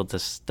 able to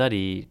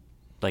study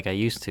like I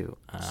used to.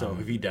 So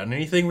have you done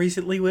anything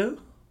recently,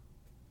 Woo?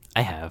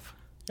 I have.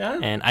 Yeah.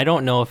 And I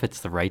don't know if it's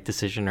the right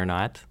decision or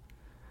not.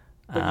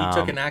 But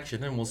you took an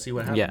action, and we'll see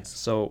what happens. Yeah.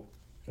 So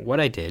what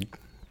I did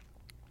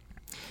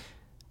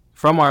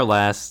from our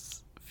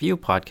last few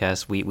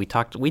podcasts, we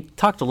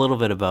talked a little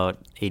bit about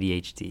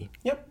ADHD.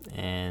 Yep.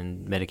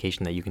 And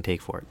medication that you can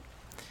take for it.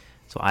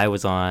 So I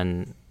was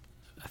on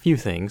a few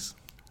things.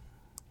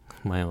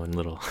 My own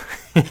little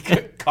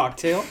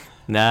cocktail.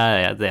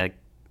 Nah,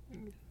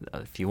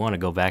 if you want to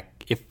go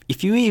back,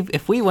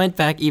 if we went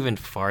back even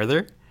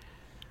farther,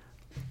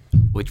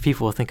 which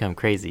people will think I'm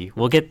crazy.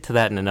 We'll get to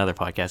that in another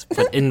podcast,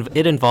 but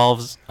it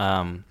involves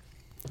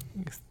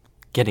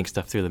getting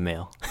stuff through the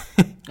mail.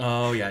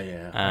 Oh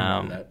yeah.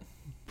 I know that.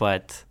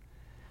 But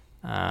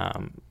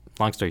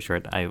long story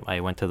short, I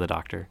went to the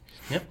doctor.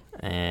 Yep.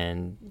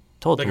 And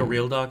told him. Like a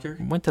real doctor?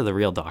 Went to the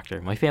real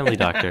doctor, my family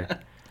doctor,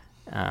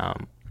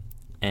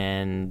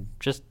 and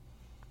just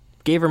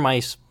gave her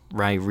my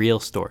real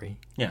story.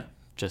 Yeah.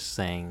 Just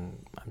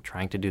saying, I'm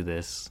trying to do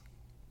this.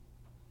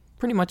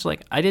 Pretty much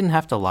like I didn't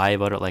have to lie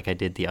about it like I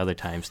did the other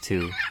times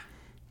to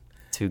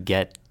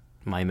get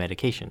my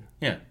medication.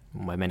 Yeah.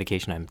 My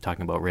medication, I'm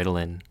talking about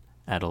Ritalin,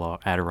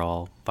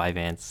 Adderall,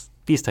 Vyvanse,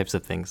 these types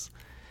of things.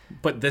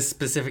 But this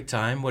specific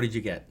time, what did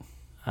you get?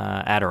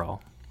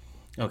 Adderall.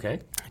 Okay.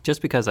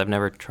 Just because I've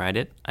never tried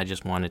it, I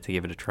just wanted to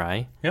give it a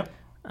try. Yep.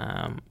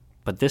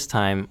 But this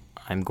time,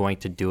 I'm going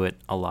to do it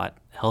a lot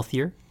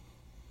healthier,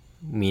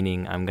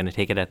 meaning I'm going to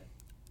take it at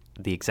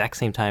the exact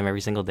same time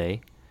every single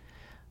day.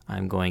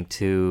 I'm going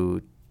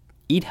to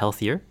eat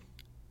healthier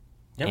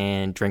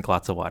and drink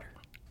lots of water.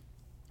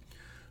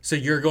 So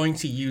you're going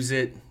to use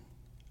it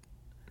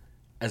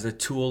as a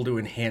tool to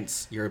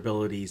enhance your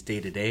abilities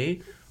day to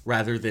day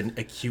rather than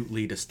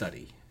acutely to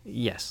study.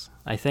 Yes.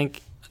 I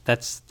think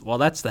that's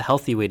the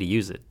healthy way to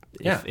use it.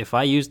 Yeah. If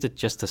I used it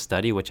just to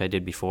study, which I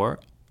did before,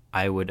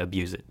 I would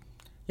abuse it.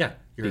 Yeah,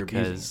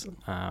 because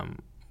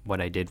what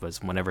I did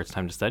was whenever it's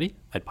time to study,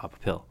 I'd pop a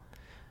pill.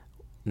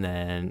 And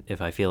then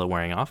if I feel it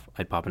wearing off,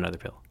 I'd pop another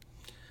pill.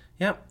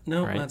 Yeah,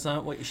 no, Right. that's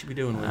not what you should be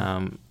doing.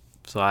 With.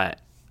 So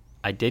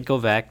I did go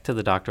back to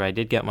the doctor. I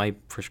did get my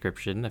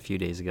prescription a few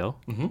days ago.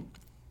 Mm-hmm.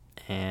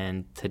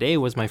 And today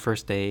was my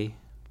first day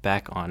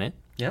back on it.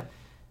 Yep.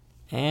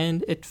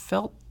 And it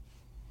felt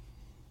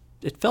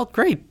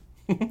great.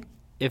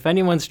 If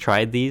anyone's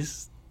tried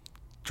these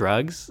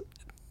drugs,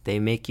 they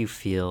make you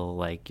feel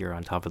like you're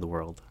on top of the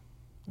world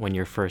when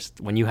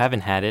you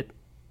haven't had it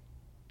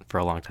for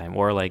a long time,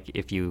 or like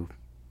if you,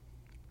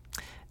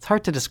 it's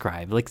hard to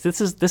describe. Like this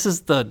is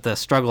the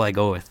struggle I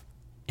go with.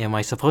 Am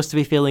I supposed to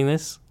be feeling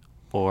this,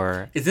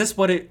 or is this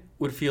what it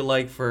would feel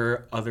like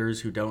for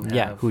others who don't have?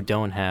 Yeah, who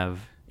don't have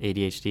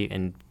ADHD,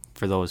 and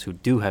for those who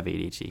do have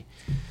ADHD.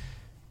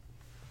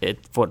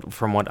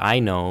 From what I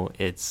know,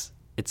 it's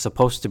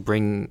supposed to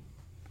bring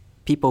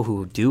people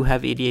who do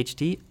have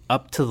ADHD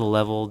up to the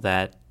level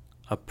that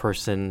a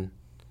person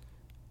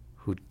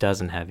who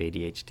doesn't have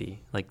ADHD,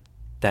 like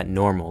that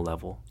normal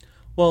level.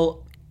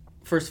 Well,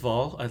 first of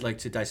all, I'd like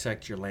to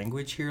dissect your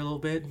language here a little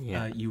bit.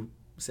 Yeah. You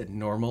said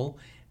normal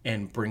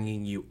and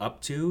bringing you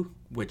up to,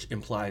 which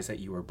implies that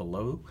you are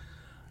below.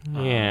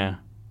 Yeah.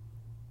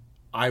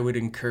 I would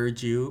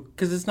encourage you,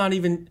 because it's not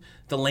even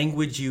the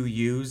language you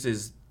use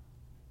is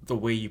the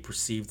way you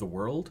perceive the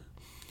world.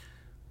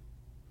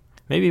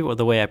 Maybe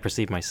the way I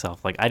perceive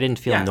myself. Like I didn't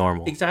feel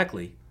normal.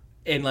 Exactly.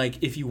 And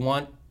like if you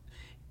want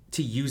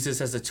to use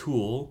this as a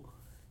tool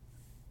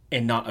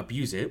and not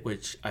abuse it,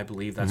 which I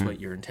believe that's what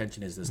your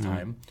intention is this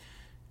time,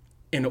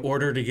 in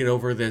order to get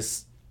over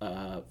this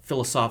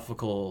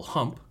philosophical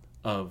hump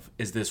of,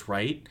 is this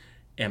right?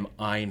 Am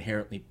I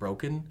inherently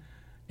broken?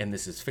 And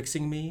this is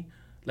fixing me?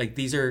 Like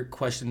these are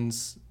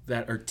questions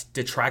that are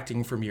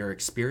detracting from your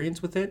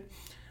experience with it.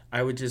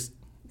 I would just,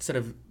 instead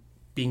of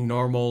being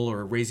normal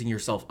or raising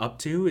yourself up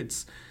to,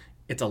 it's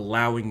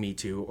allowing me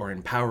to, or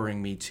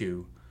empowering me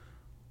to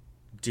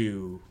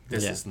do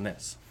this, this, and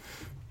this.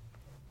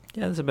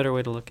 Yeah, that's a better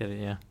way to look at it,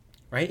 yeah.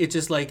 Right? It's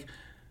just like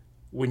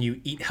when you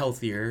eat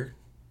healthier,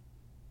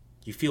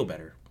 you feel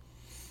better.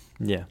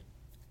 Yeah.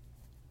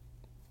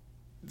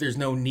 There's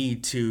no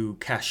need to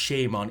cast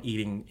shame on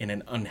eating in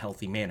an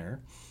unhealthy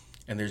manner,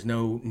 and there's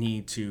no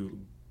need to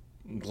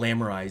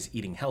glamorize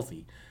eating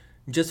healthy.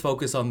 Just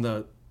focus on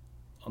the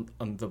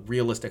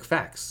realistic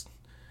facts.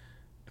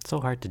 It's so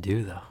hard to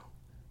do, though.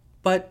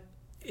 But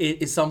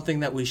it is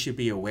something that we should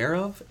be aware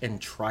of and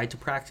try to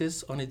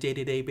practice on a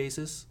day-to-day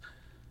basis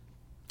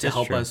to That's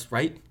help true. us,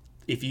 right?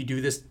 If you do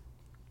this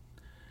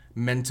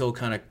mental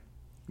kind of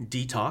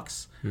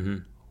detox,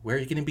 where are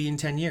you going to be in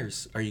 10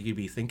 years? Are you going to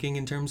be thinking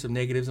in terms of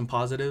negatives and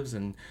positives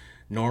and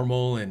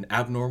normal and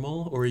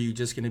abnormal? Or are you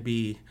just going to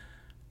be,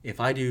 if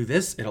I do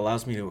this, it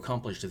allows me to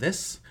accomplish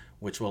this,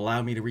 which will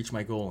allow me to reach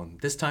my goal in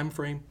this time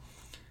frame?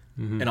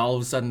 And all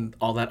of a sudden,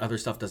 all that other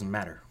stuff doesn't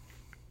matter.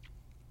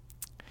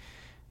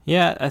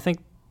 Yeah, I think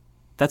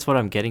that's what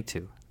I'm getting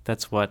to.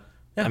 That's what,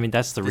 Yeah. I mean,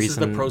 that's the reason.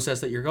 This is the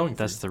process that you're going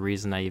through. That's the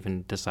reason I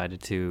even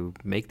decided to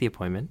make the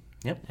appointment.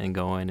 Yep. And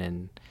go in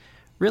and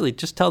really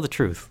just tell the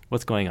truth,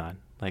 what's going on.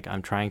 Like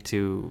I'm trying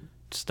to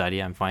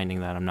study. I'm finding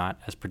that I'm not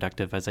as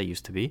productive as I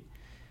used to be.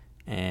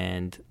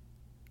 And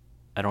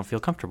I don't feel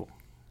comfortable.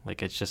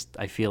 Like it's just,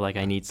 I feel like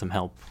I need some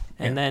help.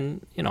 And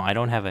then, I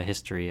don't have a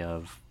history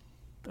of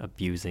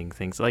abusing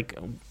things. Like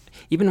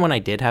even when I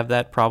did have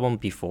that problem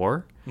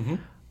before,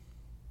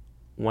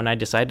 when I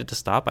decided to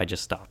stop, I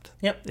just stopped.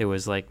 Yep. It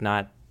was like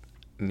not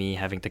me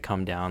having to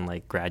come down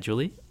like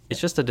gradually. It's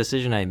just a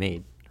decision I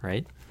made,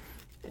 right?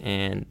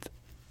 And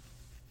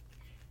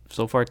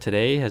so far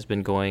today has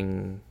been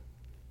going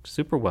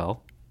super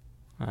well.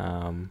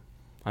 I'm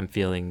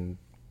feeling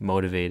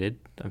motivated.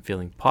 I'm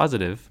feeling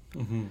positive.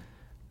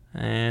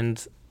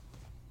 And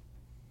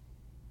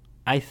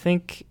I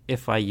think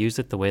if I use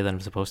it the way that I'm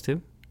supposed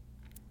to,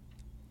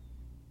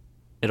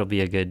 it'll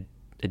be a good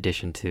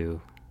addition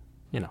to,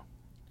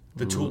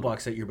 the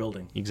toolbox that you're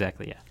building.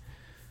 Exactly, yeah.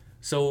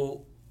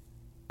 So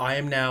I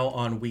am now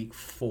on week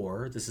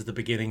 4. This is the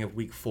beginning of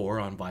week 4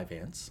 on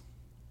Vyvanse,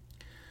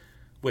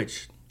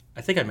 which I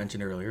think I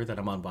mentioned earlier that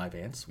I'm on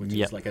Vyvanse, which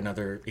is like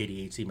another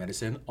ADHD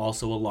medicine,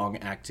 also a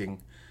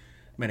long-acting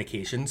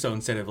medication. So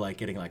instead of like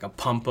getting like a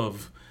pump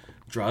of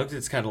drugs,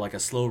 it's kind of like a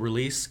slow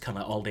release, kind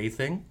of all-day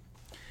thing.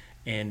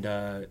 And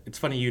it's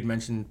funny you'd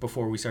mentioned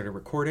before we started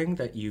recording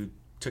that you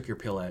took your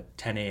pill at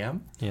 10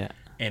 a.m. Yeah.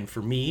 And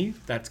for me,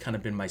 that's kind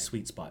of been my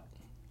sweet spot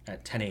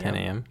at 10 a.m. 10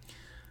 a.m.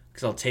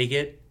 Because I'll take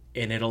it,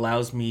 and it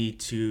allows me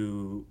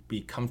to be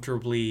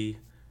comfortably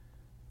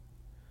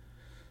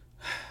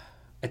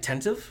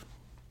attentive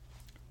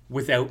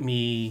without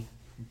me...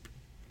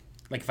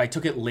 Like, if I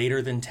took it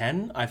later than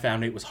 10, I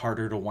found it was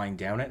harder to wind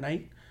down at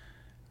night.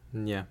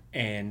 Yeah.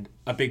 And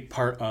a big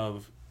part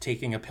of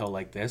taking a pill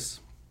like this,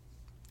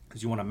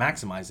 because you want to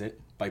maximize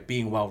it by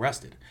being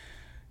well-rested,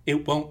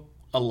 it won't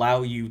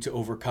allow you to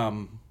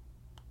overcome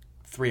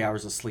 3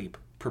 hours of sleep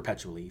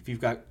perpetually. If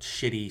you've got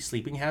shitty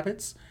sleeping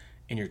habits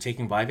and you're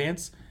taking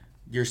Vyvanse,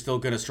 you're still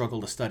going to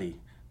struggle to study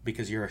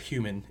because you're a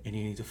human and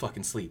you need to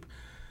fucking sleep.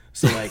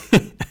 So like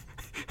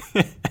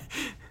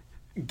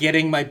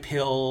getting my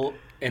pill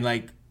and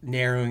like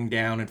narrowing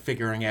down and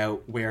figuring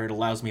out where it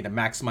allows me to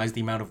maximize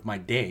the amount of my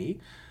day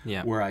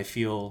where I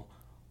feel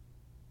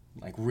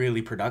like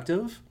really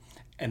productive,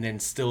 and then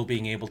still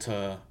being able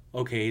to,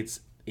 okay,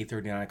 it's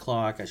 8:30, 9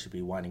 o'clock, I should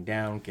be winding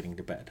down, getting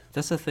to bed.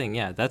 That's the thing,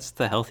 yeah. That's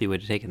the healthy way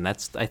to take it. And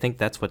I think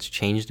that's what's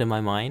changed in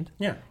my mind.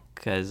 Yeah.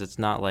 Because it's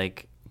not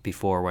like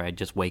before where I'd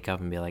just wake up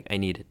and be like, I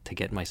need it to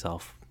get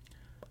myself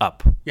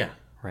up. Yeah.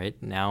 Right?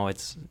 Now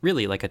it's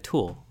really like a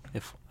tool.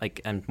 If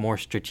like I'm more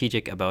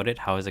strategic about it,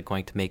 how is it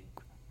going to make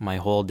my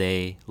whole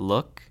day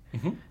look,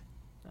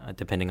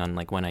 depending on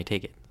like when I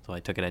take it. So I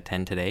took it at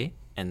 10 today,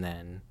 and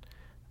then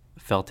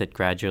felt it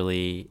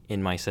gradually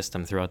in my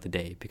system throughout the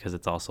day, because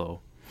it's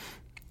also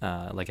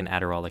like an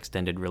Adderall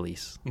extended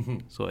release.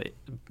 So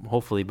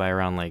hopefully by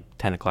around like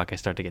 10 o'clock I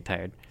start to get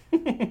tired.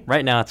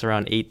 Right now it's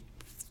around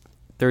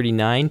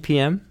 8:39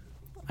 p.m.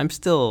 I'm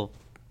still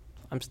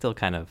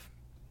kind of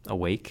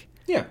awake.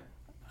 Yeah.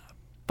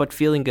 But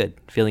feeling good,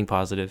 feeling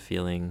positive,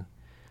 feeling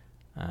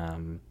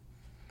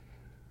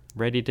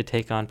ready to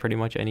take on pretty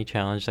much any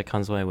challenge that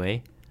comes my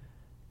way.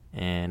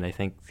 And I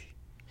think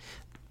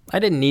I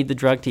didn't need the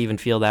drug to even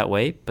feel that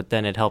way, but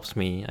then it helps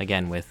me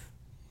again with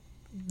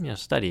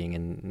studying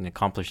and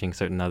accomplishing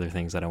certain other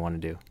things that I want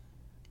to do,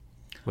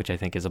 which I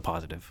think is a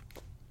positive.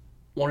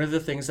 One of the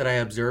things that I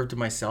observed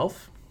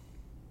myself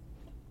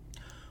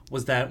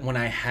was that when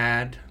I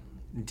had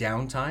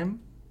downtime,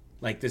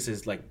 like this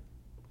is like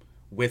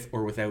with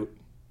or without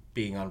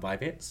being on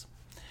Vyvanse,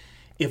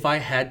 if I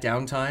had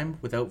downtime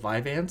without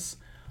Vyvanse,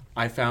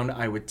 I found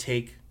I would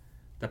take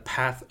the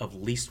path of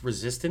least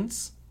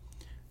resistance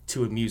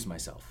to amuse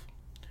myself,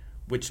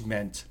 which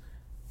meant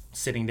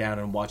sitting down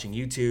and watching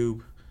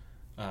YouTube,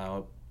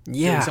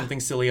 doing something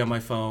silly on my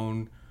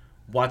phone,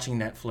 watching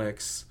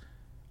Netflix,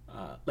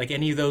 like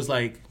any of those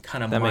like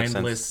kind of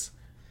mindless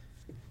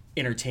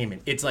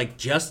entertainment. It's like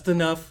just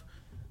enough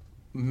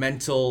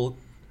mental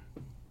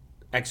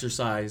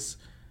exercise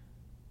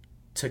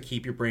to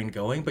keep your brain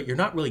going, but you're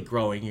not really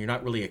growing, you're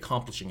not really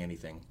accomplishing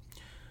anything.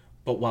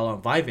 But while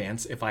on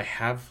Vyvanse, if I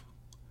have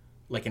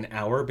like an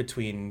hour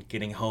between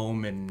getting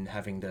home and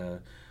having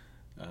to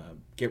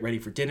get ready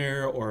for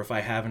dinner, or if I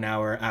have an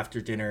hour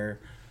after dinner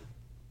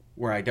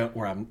where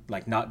I'm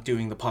like not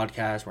doing the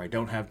podcast, where I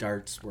don't have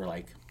darts, where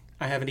like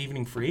I have an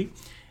evening free,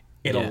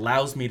 it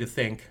allows me to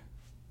think,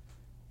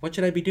 what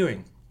should I be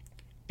doing?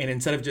 And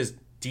instead of just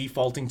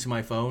defaulting to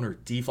my phone or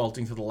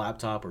defaulting to the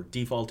laptop or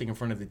defaulting in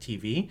front of the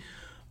TV,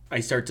 I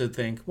start to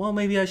think, well,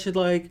 maybe I should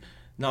like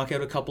knock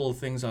out a couple of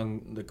things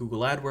on the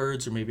Google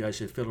AdWords, or maybe I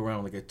should fiddle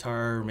around with a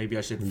guitar, or maybe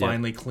I should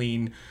finally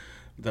clean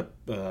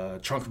the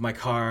trunk of my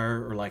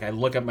car, or like I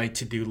look at my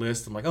to-do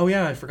list, I'm like, oh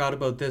yeah, I forgot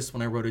about this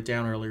when I wrote it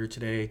down earlier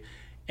today,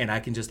 and I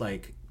can just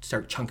like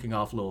start chunking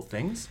off little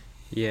things.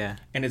 Yeah.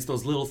 And it's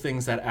those little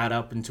things that add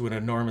up into an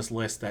enormous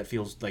list that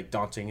feels like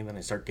daunting, and then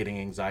I start getting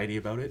anxiety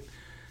about it.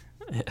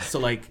 So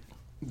like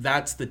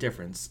that's the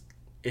difference.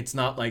 It's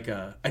not like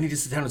I need to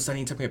sit down and study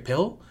and take a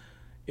pill.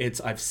 It's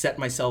I've set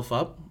myself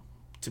up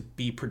to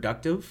be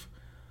productive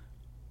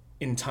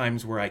in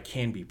times where I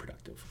can be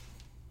productive.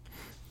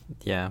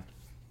 Yeah.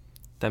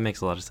 That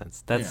makes a lot of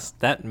sense.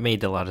 That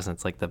made a lot of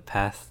sense. Like the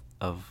path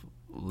of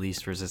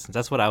least resistance.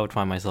 That's what I would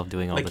find myself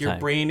doing all the time. Like your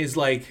brain is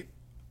like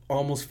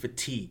almost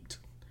fatigued.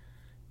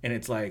 And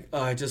it's like,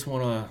 oh, I just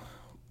want to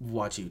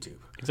watch YouTube.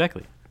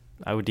 Exactly.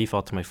 I would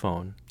default to my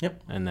phone.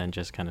 Yep. And then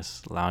just kind of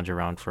lounge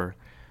around for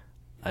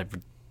a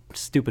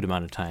stupid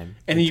amount of time.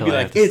 And then you'd be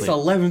like, it's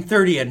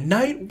 11:30 at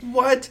night?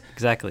 What?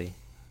 Exactly.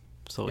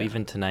 So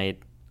even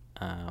tonight,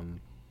 I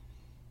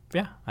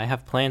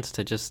have plans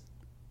to just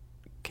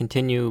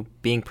continue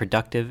being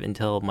productive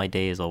until my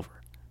day is over.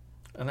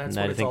 And that's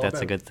and what I it's think all that's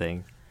about. a good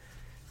thing.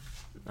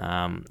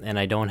 And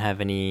I don't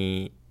have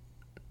any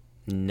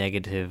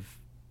negative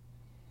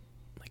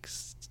like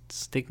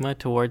stigma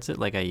towards it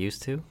like I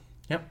used to.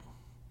 Yep.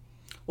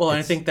 Well, and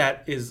I think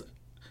that is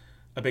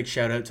a big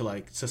shout out to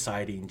like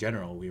society in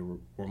general. We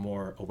were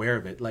more aware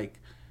of it.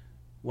 Like,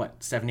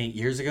 7-8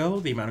 years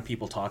ago, the amount of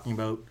people talking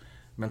about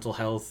mental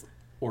health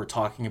or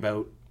talking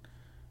about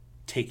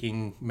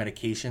taking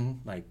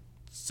medication, like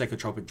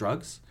psychotropic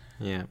drugs.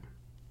 Yeah.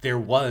 There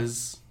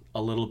was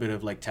a little bit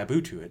of like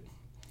taboo to it.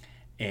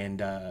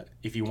 And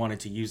if you wanted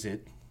to use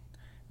it,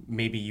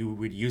 maybe you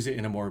would use it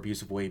in a more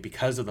abusive way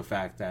because of the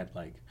fact that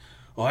like,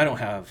 oh, I don't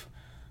have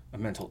a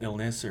mental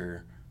illness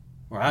or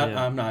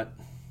I'm not,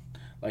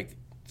 like,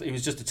 it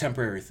was just a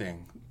temporary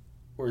thing.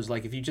 Whereas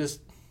like if you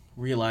just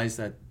realize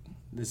that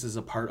this is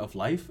a part of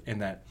life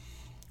and that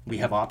we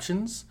have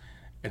options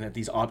and that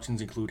these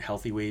options include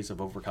healthy ways of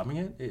overcoming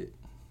it,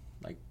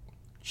 like,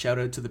 shout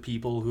out to the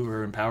people who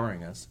are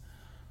empowering us.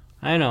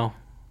 I know.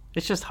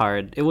 It's just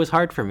hard. It was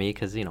hard for me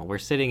because, we're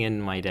sitting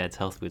in my dad's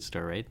health food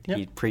store, right? Yep.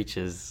 He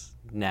preaches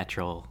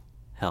natural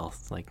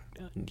health. Like,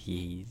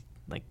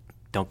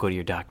 don't go to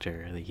your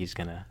doctor. Like, he's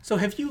going to... So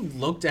have you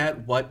looked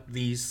at what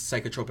these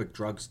psychotropic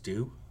drugs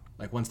do?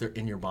 Like, once they're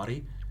in your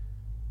body?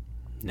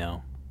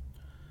 No.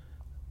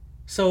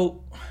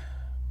 So...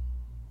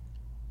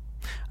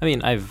 I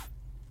mean,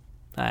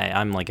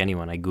 I'm like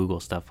anyone. I Google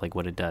stuff, like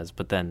what it does.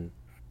 But then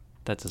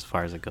that's as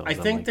far as it goes. I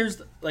think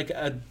there's like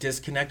a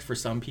disconnect for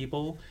some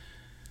people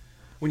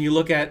when you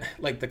look at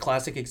like the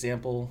classic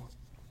example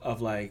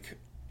of like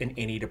an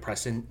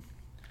antidepressant.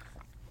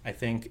 I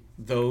think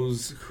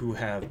those who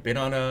have been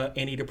on a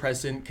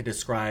antidepressant can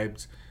describe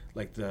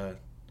like the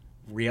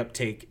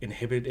reuptake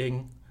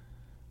inhibiting,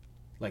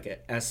 like a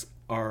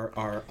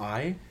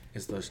SRRI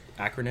is the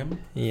acronym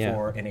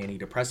for an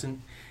antidepressant,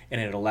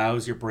 and it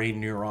allows your brain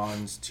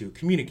neurons to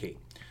communicate.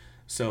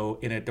 So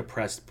in a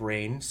depressed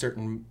brain,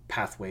 certain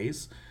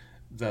pathways,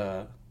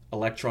 the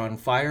electron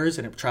fires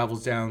and it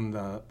travels down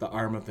the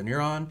arm of the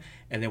neuron,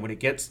 and then when it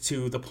gets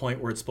to the point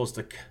where it's supposed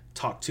to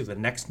talk to the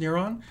next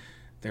neuron,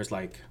 there's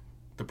like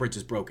the bridge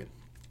is broken,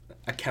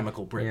 a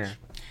chemical bridge. Yeah.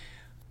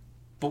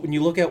 But when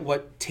you look at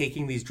what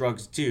taking these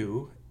drugs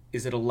do,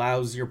 is it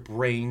allows your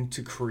brain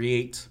to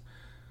create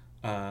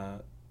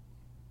the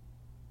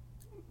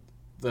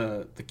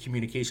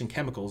communication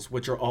chemicals,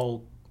 which are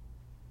all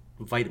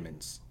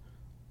vitamins,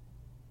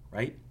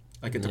 right?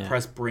 Like a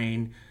depressed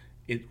brain,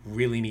 it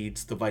really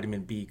needs the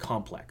vitamin B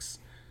complex,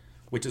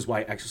 which is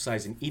why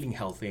exercise and eating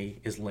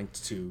healthy is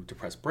linked to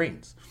depressed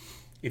brains.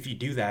 If you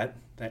do that,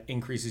 that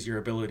increases your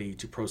ability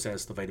to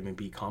process the vitamin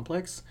B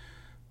complex.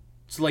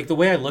 So like the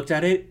way I looked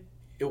at it,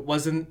 it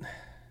wasn't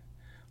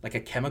like a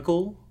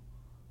chemical.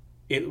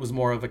 It was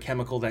more of a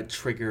chemical that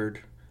triggered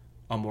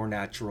a more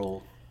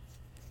natural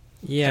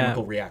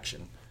chemical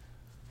reaction.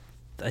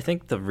 I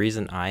think the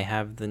reason I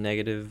have the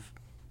negative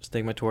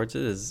stigma towards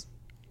it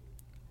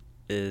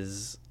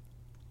is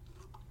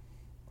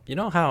you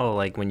know how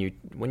like when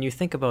you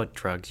think about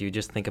drugs, you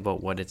just think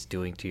about what it's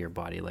doing to your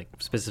body, like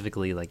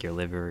specifically like your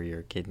liver,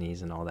 your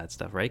kidneys, and all that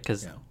stuff, right?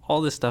 Because all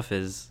this stuff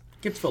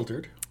gets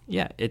filtered.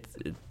 Yeah,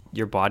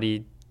 your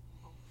body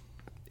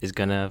is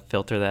gonna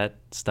filter that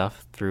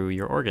stuff through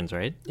your organs,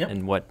 right? Yep.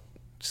 And what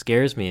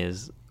scares me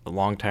is a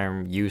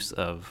long-term use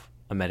of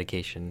a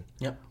medication.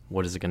 Yep.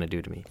 What is it gonna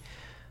do to me?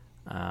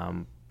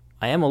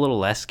 I am a little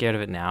less scared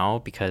of it now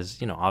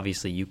because,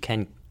 obviously you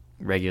can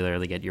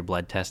regularly get your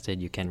blood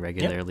tested. You can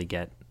regularly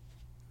get...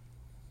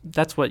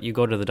 That's what you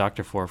go to the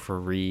doctor for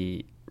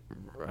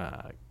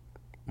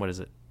what is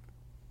it?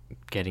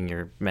 Getting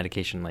your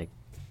medication, like,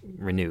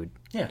 renewed.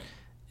 Yeah.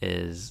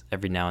 Is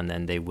every now and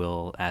then they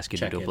will ask you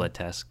to do a blood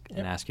test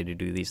and ask you to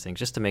do these things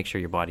just to make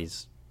sure your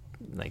body's,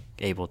 like,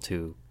 able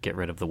to get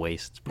rid of the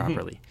waste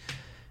properly.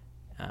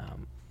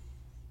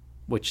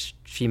 Which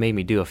she made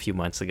me do a few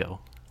months ago.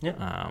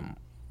 Yeah.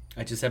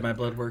 I just had my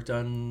blood work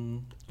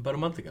done about a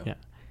month ago. Yeah.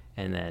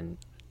 And then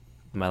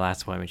my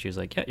last appointment, she was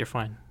like, yeah, you're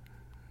fine.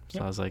 So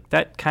I was like,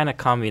 that kind of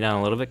calmed me down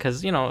a little bit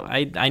because,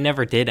 I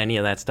never did any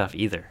of that stuff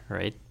either,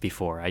 right?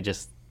 Before. I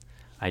just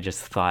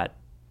thought,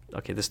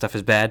 okay, this stuff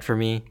is bad for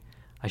me.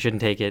 I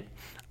shouldn't take it.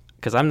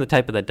 Because I'm the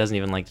type that doesn't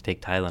even like to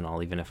take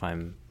Tylenol, even if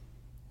I'm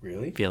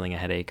feeling a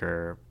headache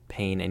or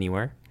pain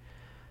anywhere.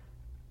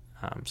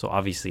 So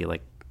obviously,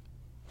 like,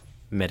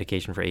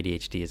 medication for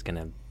ADHD is going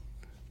to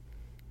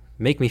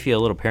make me feel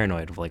a little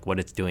paranoid of, like, what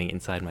it's doing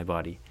inside my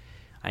body.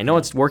 I know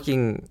it's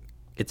working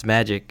its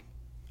magic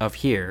up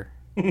here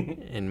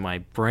in my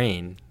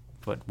brain,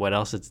 but what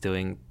else it's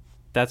doing,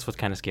 that's what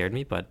kind of scared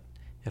me. But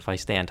if I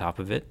stay on top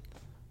of it,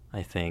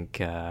 I think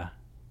I'll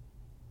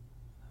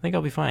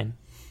be fine.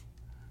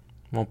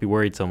 Won't be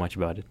worried so much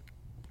about it.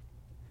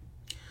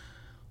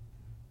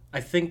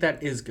 I think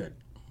that is good.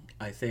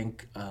 I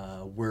think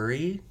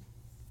worry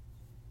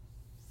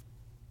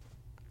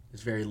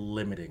is very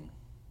limiting.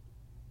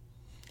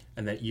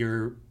 And that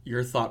your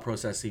thought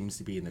process seems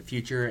to be in the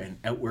future and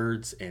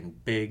outwards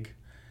and big,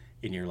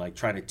 and you're like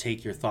trying to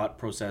take your thought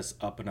process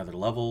up another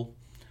level,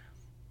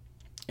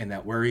 and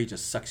that worry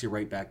just sucks you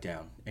right back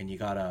down, and you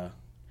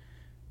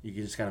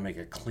just gotta make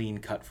a clean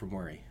cut from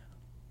worry.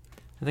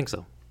 I think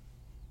so.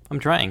 I'm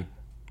trying.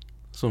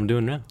 That's what I'm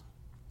doing now.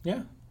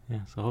 Yeah.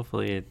 So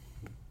hopefully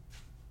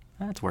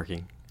that's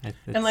working.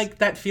 And like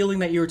that feeling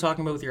that you were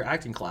talking about with your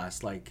acting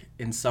class, like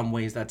in some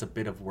ways that's a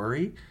bit of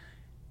worry.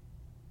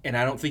 And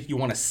I don't think you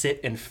want to sit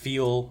and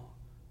feel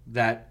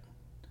that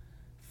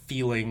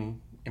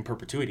feeling in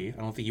perpetuity. I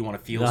don't think you want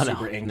to feel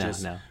super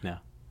anxious. No.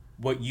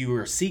 What you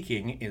are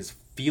seeking is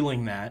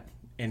feeling that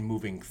and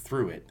moving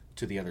through it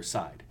to the other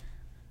side.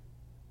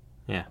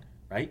 Yeah.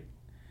 Right?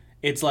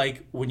 It's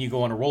like when you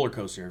go on a roller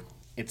coaster,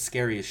 it's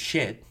scary as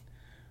shit,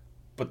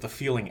 but the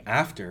feeling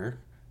after,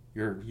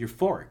 you're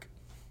euphoric.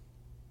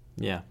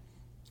 Yeah.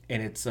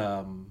 And it's,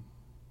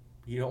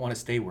 you don't want to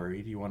stay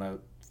worried. You want to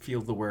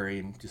feel the worry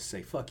and just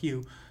say, fuck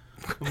you.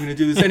 I'm going to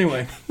do this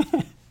anyway.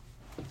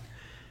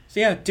 So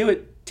yeah, do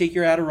it. Take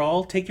your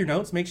Adderall, take your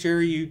notes, make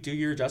sure you do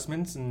your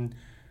adjustments and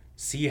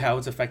see how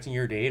it's affecting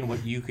your day and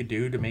what you could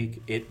do to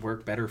make it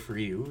work better for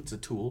you. It's a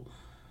tool.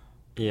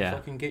 Yeah.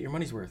 Fucking get your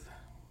money's worth.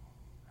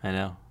 I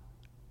know.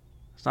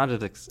 It's not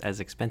as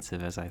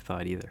expensive as I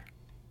thought either.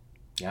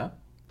 Yeah?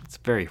 It's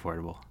very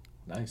affordable.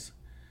 Nice.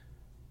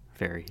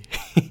 Very.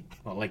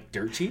 Well, like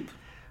dirt cheap?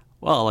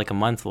 Well, like a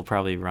month will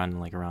probably run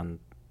like around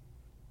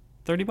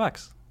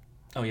 $30.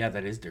 Oh yeah,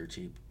 that is dirt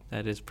cheap.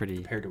 That is pretty...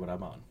 Compared to what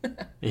I'm on.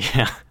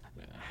 Yeah.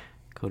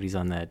 Cody's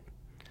on that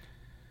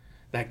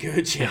That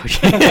Gucci.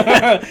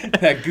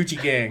 That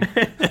Gucci gang.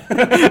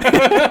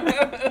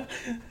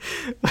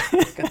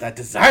 Got that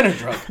designer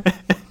drug.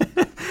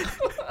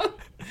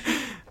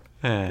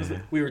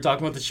 We were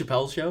talking about the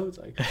Chappelle show. It's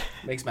like,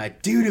 makes my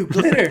doo-doo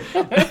glitter.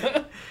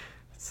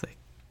 It's like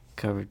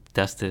covered,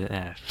 dusted in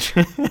ash.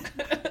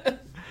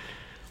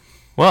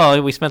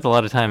 Well, we spent a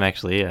lot of time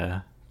actually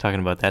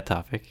talking about that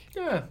topic.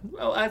 Yeah,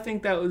 well, I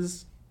think that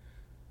was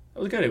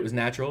good. It was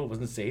natural. It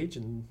wasn't sage,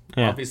 and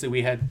obviously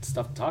we had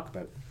stuff to talk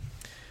about.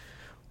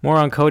 More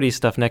on Cody's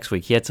stuff next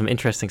week. He had some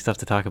interesting stuff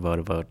to talk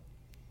about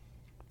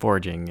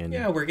foraging. And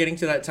yeah, we're getting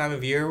to that time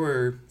of year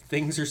where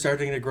things are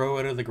starting to grow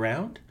out of the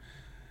ground.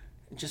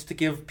 Just to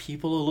give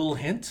people a little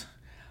hint,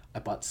 I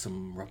bought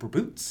some rubber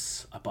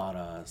boots. I bought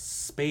a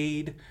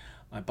spade.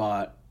 I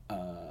bought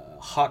a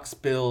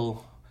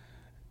hawksbill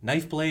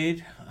knife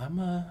blade. I'm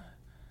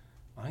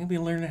gonna be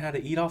learning how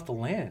to eat off the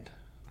land.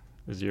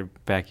 Is your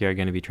backyard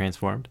going to be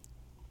transformed?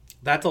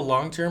 That's a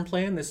long-term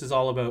plan. This is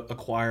all about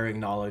acquiring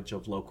knowledge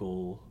of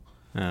local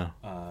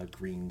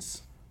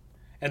greens.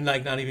 And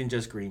like not even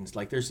just greens.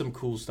 Like there's some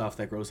cool stuff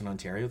that grows in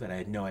Ontario that I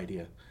had no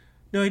idea.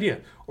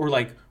 Or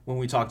like when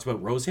we talked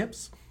about rose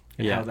hips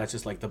and how that's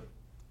just like the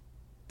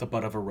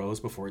bud of a rose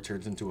before it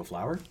turns into a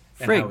flower.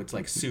 And how it's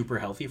like super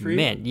healthy for you.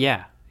 Man,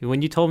 yeah.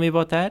 When you told me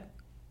about that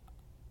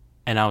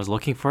and I was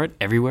looking for it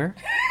everywhere.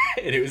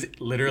 And it was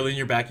literally in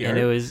your backyard.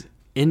 And it was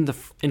in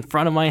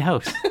front of my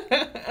house.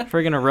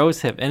 Friggin' a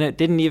rose hip. And it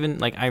didn't even,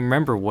 like, I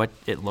remember what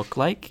it looked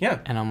like. Yeah.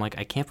 And I'm like,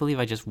 I can't believe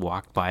I just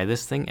walked by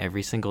this thing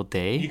every single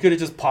day. You could have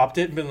just popped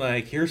it and been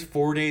like, here's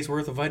 4 days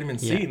worth of vitamin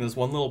C in this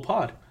one little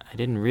pod. I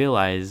didn't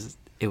realize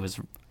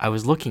I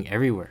was looking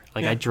everywhere.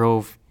 Like, I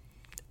drove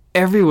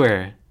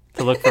everywhere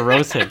to look for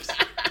rose hips.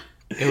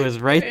 It was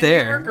right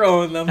there. You were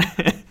growing them.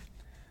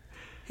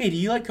 Hey, do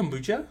you like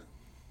kombucha?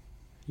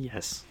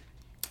 Yes.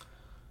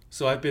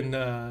 So I've been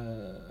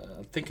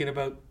thinking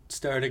about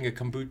starting a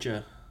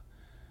kombucha,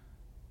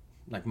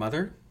 like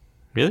mother.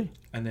 Really?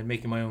 And then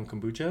making my own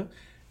kombucha.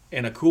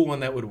 And a cool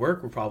one that would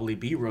work would probably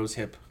be rose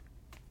hip,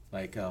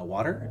 like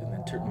water, and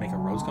then make a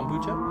rose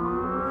kombucha.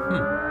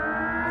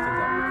 I think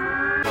that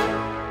would be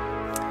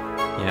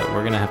cool. Yeah,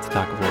 we're going to have to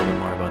talk a little bit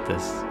more about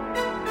this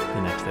in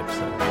the next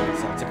episode.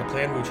 Sounds like a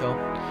plan, Mucho.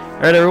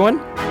 All right, everyone.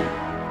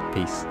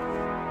 Peace.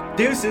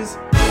 Deuces.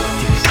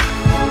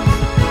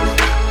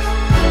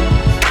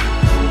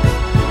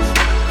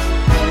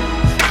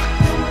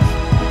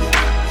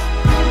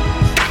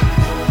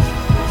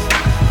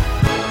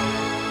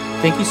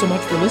 Thank you so much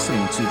for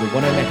listening to the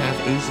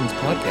 1.5 Asians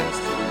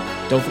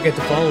podcast. Don't forget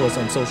to follow us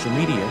on social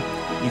media.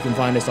 You can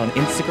find us on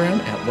Instagram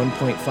at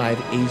 1.5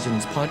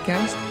 Asians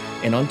podcast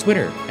and on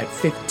Twitter at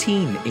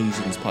 15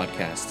 Asians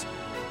podcast.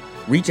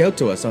 Reach out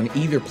to us on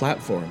either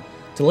platform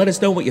to let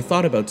us know what you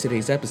thought about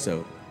today's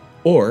episode,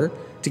 or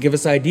to give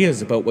us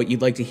ideas about what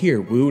you'd like to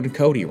hear Woo and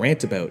Cody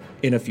rant about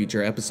in a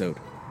future episode.